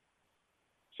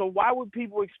 So why would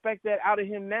people expect that out of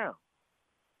him now?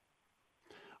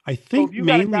 I think so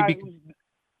mainly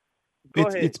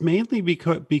it's mainly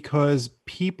because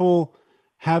people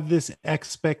have this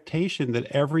expectation that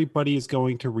everybody is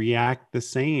going to react the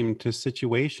same to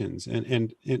situations,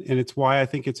 and it's why I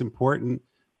think it's important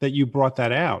that you brought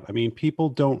that out. I mean, people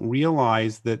don't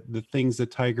realize that the things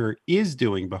that Tiger is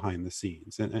doing behind the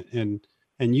scenes,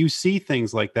 and you see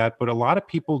things like that, but a lot of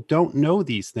people don't know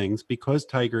these things because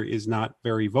Tiger is not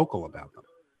very vocal about them.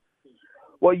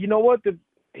 Well, you know what?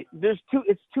 It's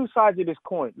two sides of this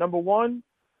coin. Number one,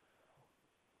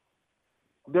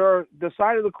 there are the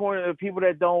side of the coin of people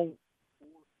that don't.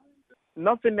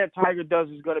 Nothing that Tiger does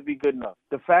is going to be good enough.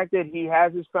 The fact that he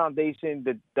has his foundation,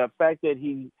 the fact that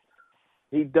he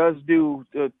does do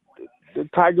the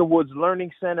Tiger Woods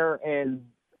Learning Center and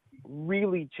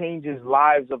really changes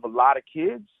lives of a lot of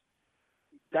kids,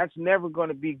 that's never going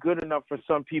to be good enough for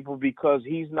some people because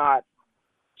he's not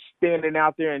standing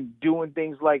out there and doing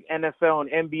things like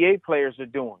NFL and NBA players are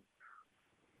doing.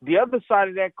 The other side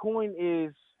of that coin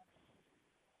is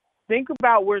think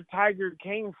about where Tiger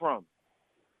came from.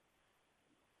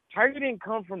 Tiger didn't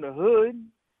come from the hood.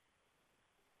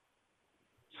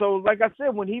 So, like I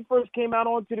said, when he first came out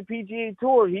onto the PGA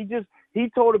Tour, he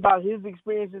told about his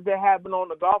experiences that happened on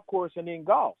the golf course and in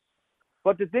golf.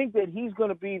 But to think that he's going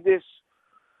to be this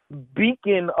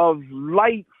beacon of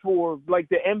light for, like,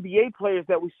 the NBA players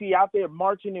that we see out there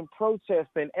marching in protest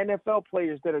and NFL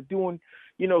players that are doing,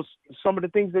 you know, some of the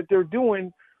things that they're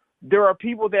doing, there are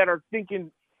people that are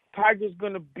thinking Tiger's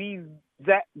going to be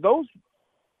those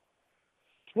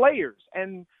players.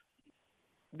 And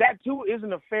that, too,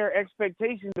 isn't a fair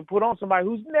expectation to put on somebody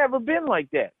who's never been like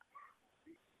that.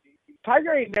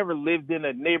 Tiger ain't never lived in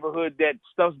a neighborhood that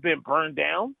stuff's been burned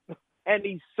down, and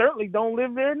he certainly don't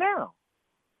live there now.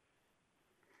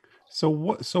 So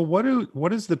what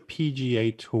does the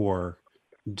PGA Tour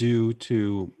do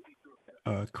to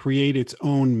create its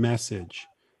own message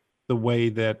the way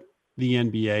that the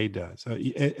NBA does?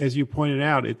 As you pointed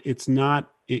out, it's not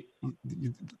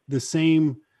the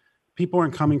same. People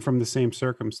aren't coming from the same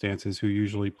circumstances who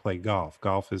usually play golf.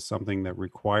 Golf is something that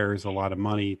requires a lot of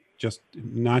money,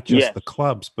 not just the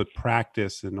clubs, but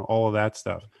practice and all of that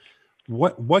stuff.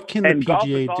 What can the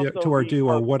PGA Tour do,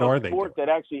 or what are they doing? That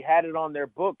actually had it on their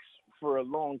books for a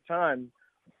long time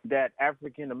that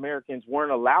African Americans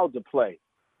weren't allowed to play.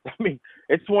 I mean,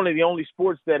 it's one of the only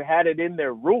sports that had it in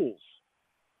their rules.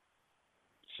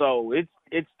 So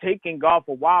it's taken golf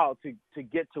a while to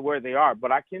get to where they are.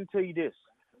 But I can tell you this.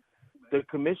 The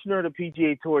commissioner of the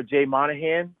PGA Tour, Jay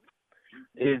Monahan,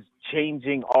 is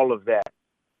changing all of that.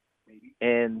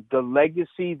 And the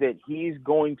legacy that he's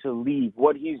going to leave,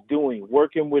 what he's doing,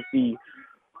 working with the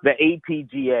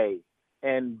APGA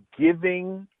and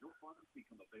giving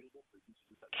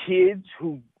kids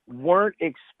who weren't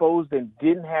exposed and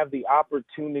didn't have the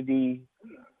opportunity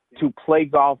to play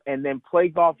golf and then play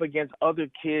golf against other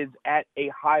kids at a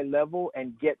high level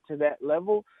and get to that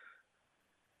level,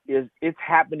 it's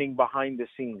happening behind the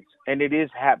scenes, and it is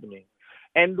happening.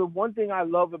 And the one thing I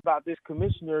love about this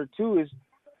commissioner too is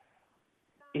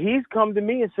he's come to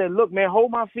me and said, "Look, man,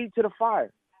 hold my feet to the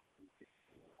fire.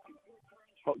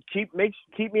 Keep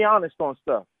me honest on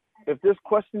stuff. If there's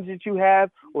questions that you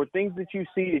have or things that you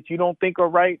see that you don't think are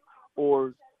right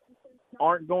or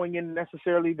aren't going in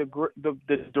necessarily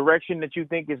the direction that you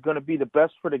think is going to be the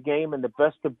best for the game and the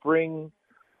best to bring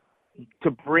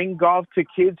golf to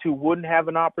kids who wouldn't have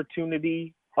an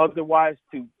opportunity otherwise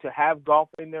to have golf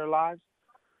in their lives,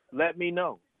 let me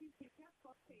know."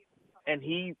 And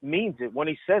he means it when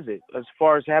he says it, as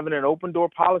far as having an open door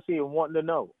policy and wanting to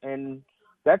know. And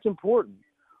that's important.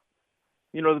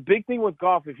 You know, the big thing with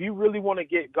golf, if you really want to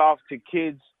get golf to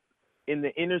kids in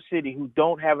the inner city who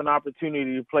don't have an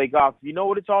opportunity to play golf, you know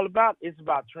what it's all about? It's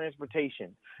about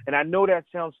transportation. And I know that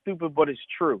sounds stupid, but it's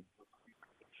true.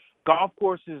 Golf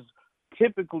courses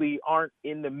typically aren't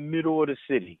in the middle of the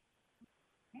city.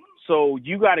 So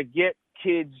you got to get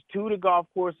kids to the golf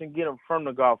course and get them from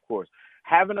the golf course.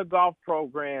 Having a golf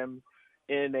program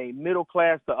in a middle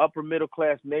class to upper middle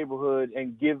class neighborhood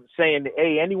and saying,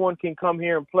 "Hey, anyone can come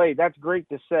here and play," that's great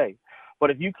to say.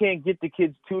 But if you can't get the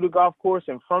kids to the golf course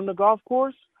and from the golf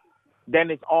course,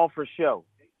 then it's all for show.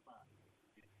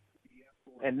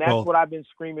 And that's what I've been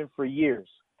screaming for years.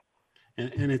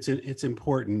 And it's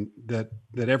important that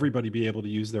everybody be able to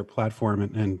use their platform,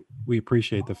 and we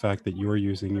appreciate the fact that you're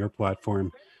using your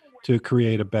platform to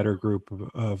create a better group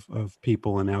of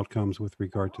people and outcomes with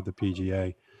regard to the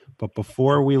PGA. But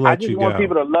before we let you go, I just want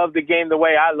people to love the game the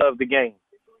way I love the game.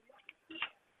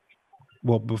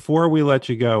 Well, before we let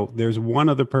you go, there's one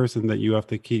other person that you have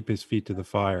to keep his feet to the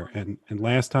fire. And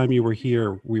last time you were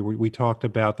here, we talked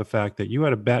about the fact that you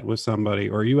had a bet with somebody,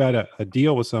 or you had a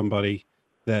deal with somebody,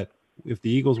 that if the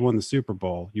Eagles won the Super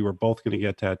Bowl, you were both going to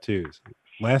get tattoos.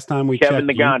 Last time we checked,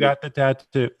 you got the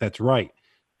tattoo. That's right.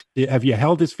 Have you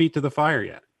held his feet to the fire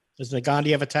yet? Does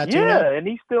Nagandi have a tattoo? Yeah, and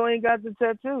he still ain't got the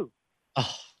tattoo.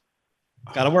 Oh,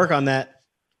 got to work on that.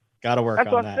 Got to work on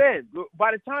that. That's what I said.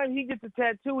 By the time he gets the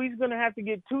tattoo, he's going to have to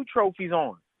get 2 trophies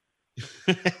on.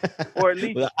 Or at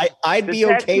least well, I'd be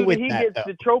okay with that.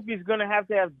 The trophy's going to have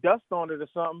dust on it or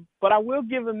something. But I will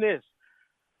give him this.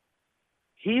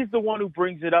 He's the one who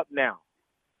brings it up now.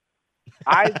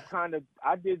 I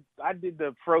did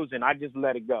the Frozen. I just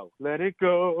let it go. Let it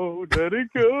go. Let it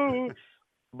go.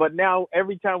 But now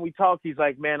every time we talk, he's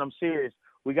like, man, I'm serious.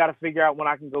 We got to figure out when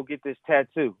I can go get this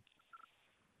tattoo.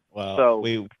 Well, so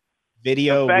the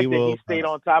fact that he stayed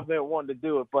on top of it, wanted to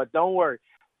do it. But don't worry.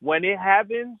 When it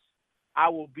happens, I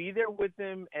will be there with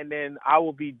him, and then I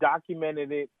will be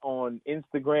documenting it on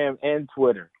Instagram and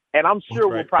Twitter. And I'm sure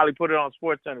we'll probably put it on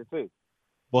SportsCenter too.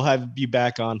 We'll have you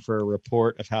back on for a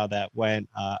report of how that went.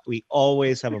 We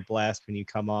always have a blast when you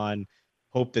come on.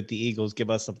 Hope that the Eagles give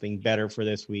us something better for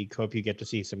this week. Hope you get to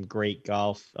see some great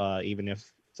golf, even if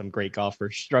some great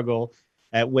golfers struggle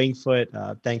at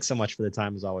Wingfoot. Thanks so much for the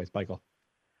time, as always, Michael.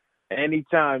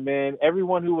 Anytime, man.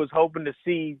 Everyone who was hoping to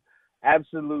see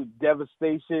absolute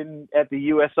devastation at the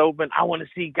U.S. Open, I want to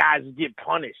see guys get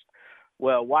punished.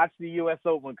 Well, watch the U.S.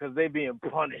 Open because they're being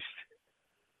punished.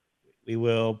 We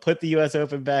will put the U.S.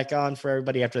 Open back on for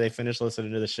everybody after they finish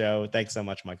listening to the show. Thanks so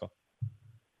much, Michael.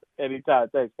 Anytime.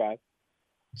 Thanks, guys.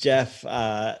 Jeff,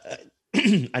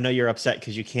 I know you're upset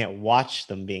because you can't watch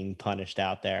them being punished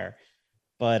out there.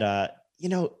 But,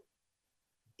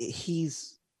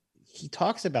 he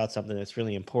talks about something that's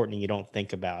really important and you don't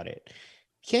think about it.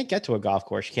 You can't get to a golf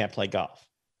course. You can't play golf.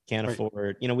 Can't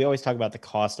afford, we always talk about the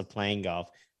cost of playing golf.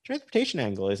 Transportation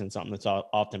angle isn't something that's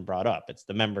often brought up. It's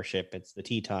the membership, it's the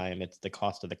tee time, it's the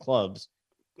cost of the clubs.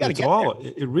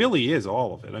 It really is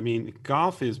all of it. I mean,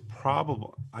 golf is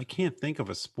probably, I can't think of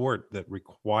a sport that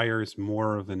requires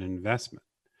more of an investment.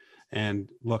 And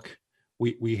look,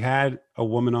 we had a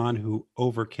woman on who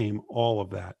overcame all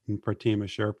of that in Pratima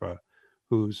Sherpa,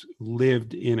 who's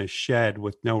lived in a shed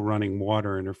with no running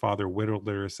water, and her father whittled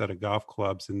her a set of golf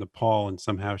clubs in Nepal, and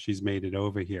somehow she's made it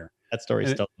over here. That story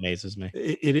still amazes me.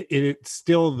 It's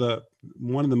still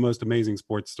one of the most amazing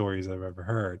sports stories I've ever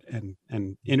heard,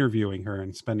 and interviewing her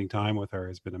and spending time with her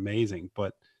has been amazing.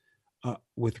 But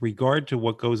with regard to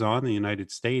what goes on in the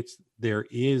United States, there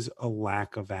is a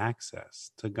lack of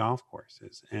access to golf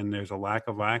courses, and there's a lack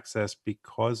of access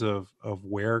because of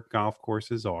where golf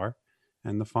courses are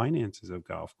and the finances of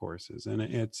golf courses. And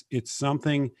it's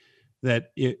something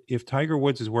that if Tiger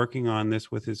Woods is working on this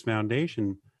with his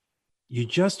foundation, you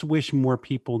just wish more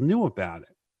people knew about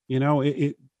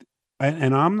it.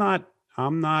 And I'm not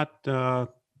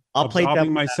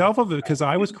absolving myself of it because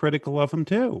I was critical of him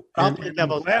too. And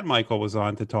I'm glad Michael was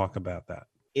on to talk about that.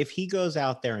 If he goes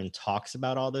out there and talks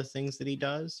about all the things that he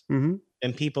does,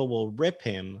 then people will rip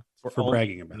him for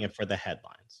bragging about it for the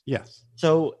headlines. Yes.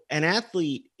 So an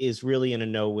athlete is really in a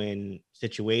no-win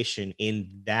situation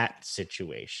in that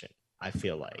situation, I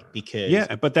feel like, because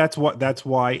but that's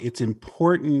why it's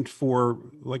important for,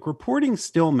 like, reporting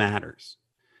still matters.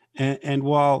 And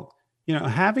while,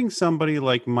 having somebody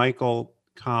like Michael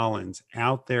Collins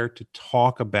out there to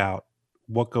talk about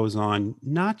what goes on,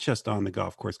 not just on the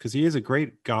golf course, because he is a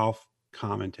great golf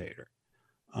commentator,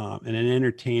 and an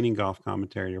entertaining golf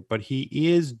commentator, but he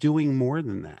is doing more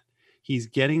than that. He's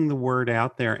getting the word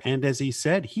out there. And as he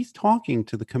said, he's talking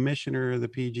to the commissioner of the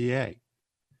PGA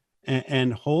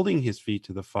and holding his feet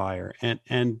to the fire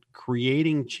and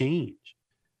creating change.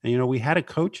 And, we had a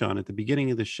coach on at the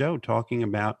beginning of the show talking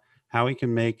about how he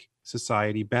can make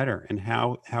society better and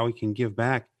how he can give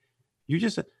back.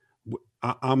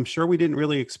 I'm sure we didn't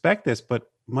really expect this, but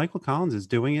Michael Collins is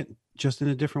doing it just in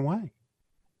a different way.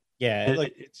 Yeah,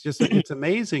 it's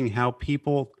amazing how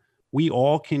we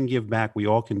all can give back. We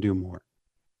all can do more.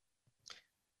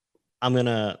 I'm going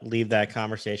to leave that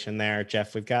conversation there.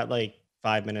 Jeff, we've got like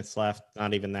 5 minutes left.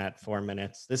 Not even that, 4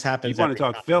 minutes. This happens. You want to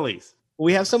talk Phillies?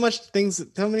 We have so many things.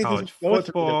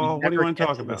 Football. What do you want to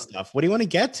talk about? Stuff. What do you want to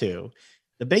get to?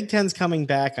 The Big Ten's coming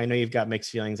back. I know you've got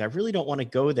mixed feelings. I really don't want to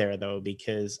go there though,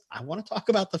 because I want to talk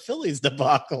about the Phillies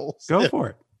debacle. Go for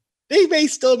it. They may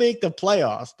still make the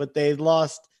playoffs, but they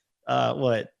lost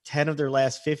 10 of their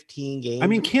last 15 games. I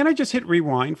mean, can't I just hit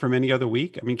rewind from any other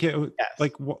week? I mean, Yes.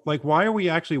 like why are we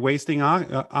actually wasting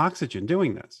oxygen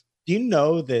doing this? Do you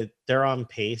know that they're on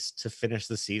pace to finish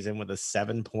the season with a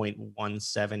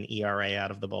 7.17 ERA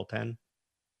out of the bullpen?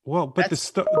 Well, but the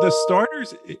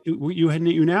starters,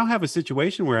 you now have a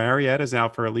situation where Arrieta's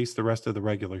out for at least the rest of the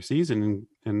regular season,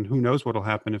 and who knows what'll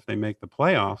happen if they make the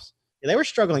playoffs. They were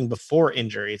struggling before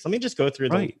injuries. Let me just go through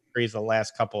the injuries the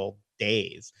last couple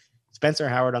days. Spencer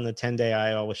Howard on the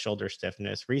 10-day IL with shoulder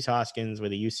stiffness. Reese Hoskins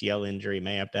with a UCL injury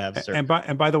may have to have surgery.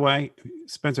 And by the way,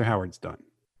 Spencer Howard's done.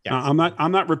 Yes.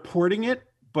 I'm not reporting it,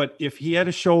 but if he had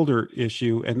a shoulder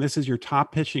issue and this is your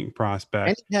top pitching prospect,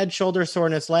 and he had shoulder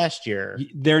soreness last year,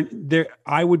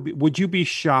 would you be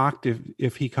shocked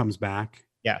if he comes back?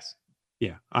 Yes.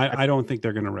 Yeah. I don't think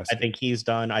they're going to rest. I think he's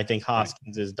done. I think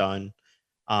Hoskins is done.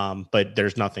 But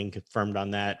there's nothing confirmed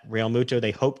on that. Real Muto,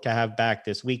 they hope to have back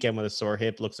this weekend with a sore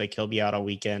hip. Looks like he'll be out all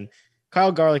weekend.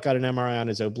 Kyle Garlick got an MRI on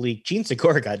his oblique. Gene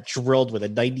Segura got drilled with a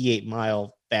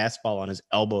 98-mile fastball on his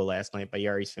elbow last night by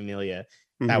Yaris Familia.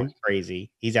 That was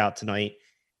crazy. He's out tonight.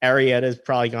 Arrieta's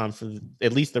probably gone for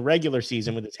at least the regular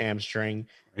season with his hamstring.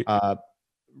 Right.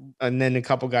 And then a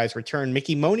couple guys return.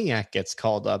 Mickey Moniak gets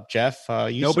called up. Jeff,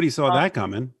 nobody saw that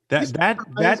coming.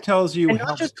 That tells you, and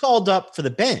not just called up for the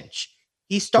bench.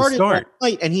 He started last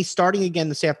night, and he's starting again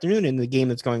this afternoon in the game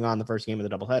that's going on, the first game of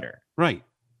the doubleheader. Right.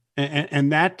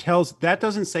 And that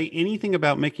doesn't say anything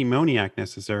about Mickey Moniak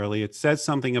necessarily. It says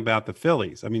something about the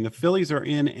Phillies. I mean, the Phillies are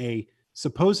in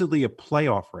supposedly a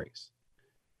playoff race.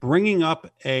 Bringing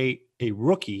up a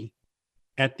rookie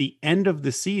at the end of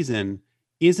the season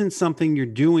isn't something you're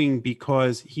doing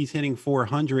because he's hitting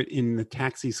 400 in the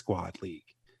taxi squad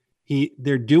league.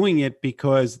 They're doing it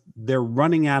because they're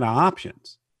running out of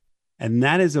options. And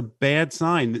that is a bad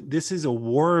sign. This is a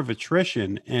war of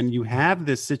attrition. And you have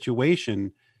this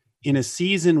situation in a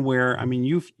season where, I mean,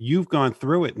 you've gone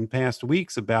through it in past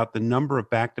weeks about the number of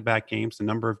back-to-back games, the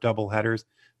number of doubleheaders,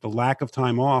 the lack of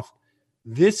time off.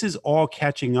 This is all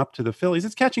catching up to the Phillies.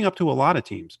 It's catching up to a lot of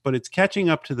teams, but it's catching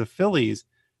up to the Phillies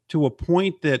to a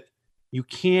point that you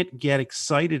can't get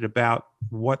excited about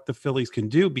what the Phillies can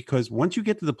do, because once you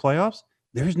get to the playoffs,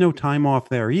 there's no time off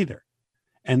there either.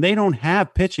 And they don't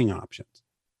have pitching options.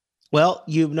 Well,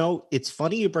 it's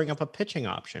funny you bring up a pitching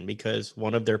option, because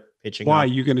one of their pitching Why,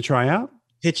 you going to try out?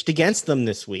 Pitched against them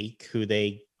this week, who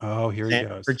they here he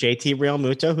goes. For JT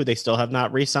Realmuto, who they still have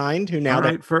not re-signed, who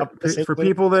now for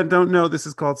people that don't know, this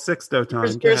is called Sixto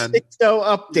time. Here's Sixto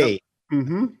update. Yep.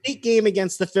 Mm-hmm. Big game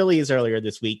against the Phillies earlier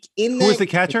this week. Who was the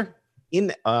catcher?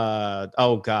 Davey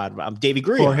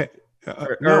Grullon.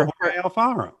 Jorge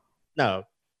Alfaro. No,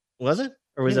 was it?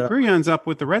 Or was it Grullon's up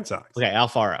with the Red Sox? Okay,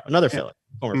 Alfaro, another Philly,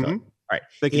 former Philly. All right,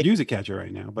 they could use a catcher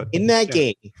right now, but in that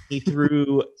game, he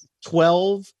threw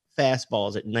 12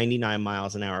 fastballs at 99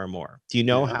 miles an hour or more. Do you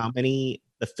know how many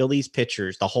the Phillies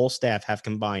pitchers, the whole staff, have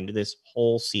combined this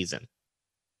whole season?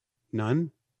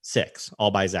 None. 6,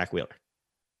 all by Zach Wheeler.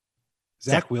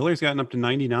 Zach Wheeler's gotten up to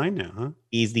 99 now, huh?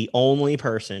 He's the only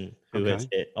person who has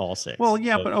hit all 6. Well,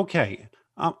 yeah, but okay.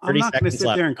 I'm not going to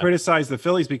sit there and criticize the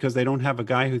Phillies because they don't have a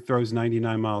guy who throws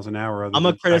 99 miles an hour. I'm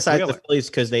going to criticize the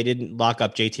Phillies because they didn't lock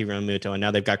up JT Realmuto, and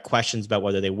now they've got questions about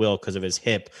whether they will because of his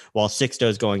hip, while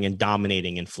Sixto's going and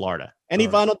dominating in Florida. Any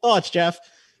final thoughts, Jeff?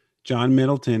 John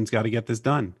Middleton's got to get this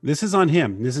done. This is on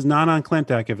him. This is not on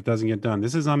Klintak if it doesn't get done.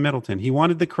 This is on Middleton. He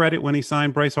wanted the credit when he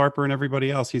signed Bryce Harper and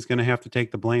everybody else. He's going to have to take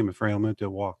the blame if Realmuto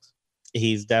walks.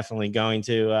 He's definitely going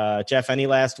to. Jeff, any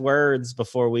last words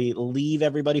before we leave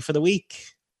everybody for the week?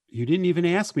 You didn't even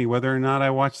ask me whether or not I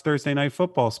watched Thursday Night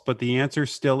Football, but the answer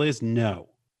still is no.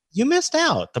 You missed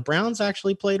out. The Browns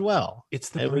actually played well. It's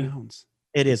the Browns.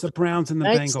 It is the Browns and the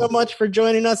Thanks Bengals. So much for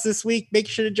joining us this week. Make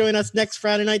sure to join us next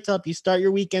Friday night to help you start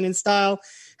your weekend in style.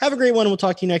 Have a great one, and we'll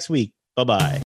talk to you next week. Bye-bye.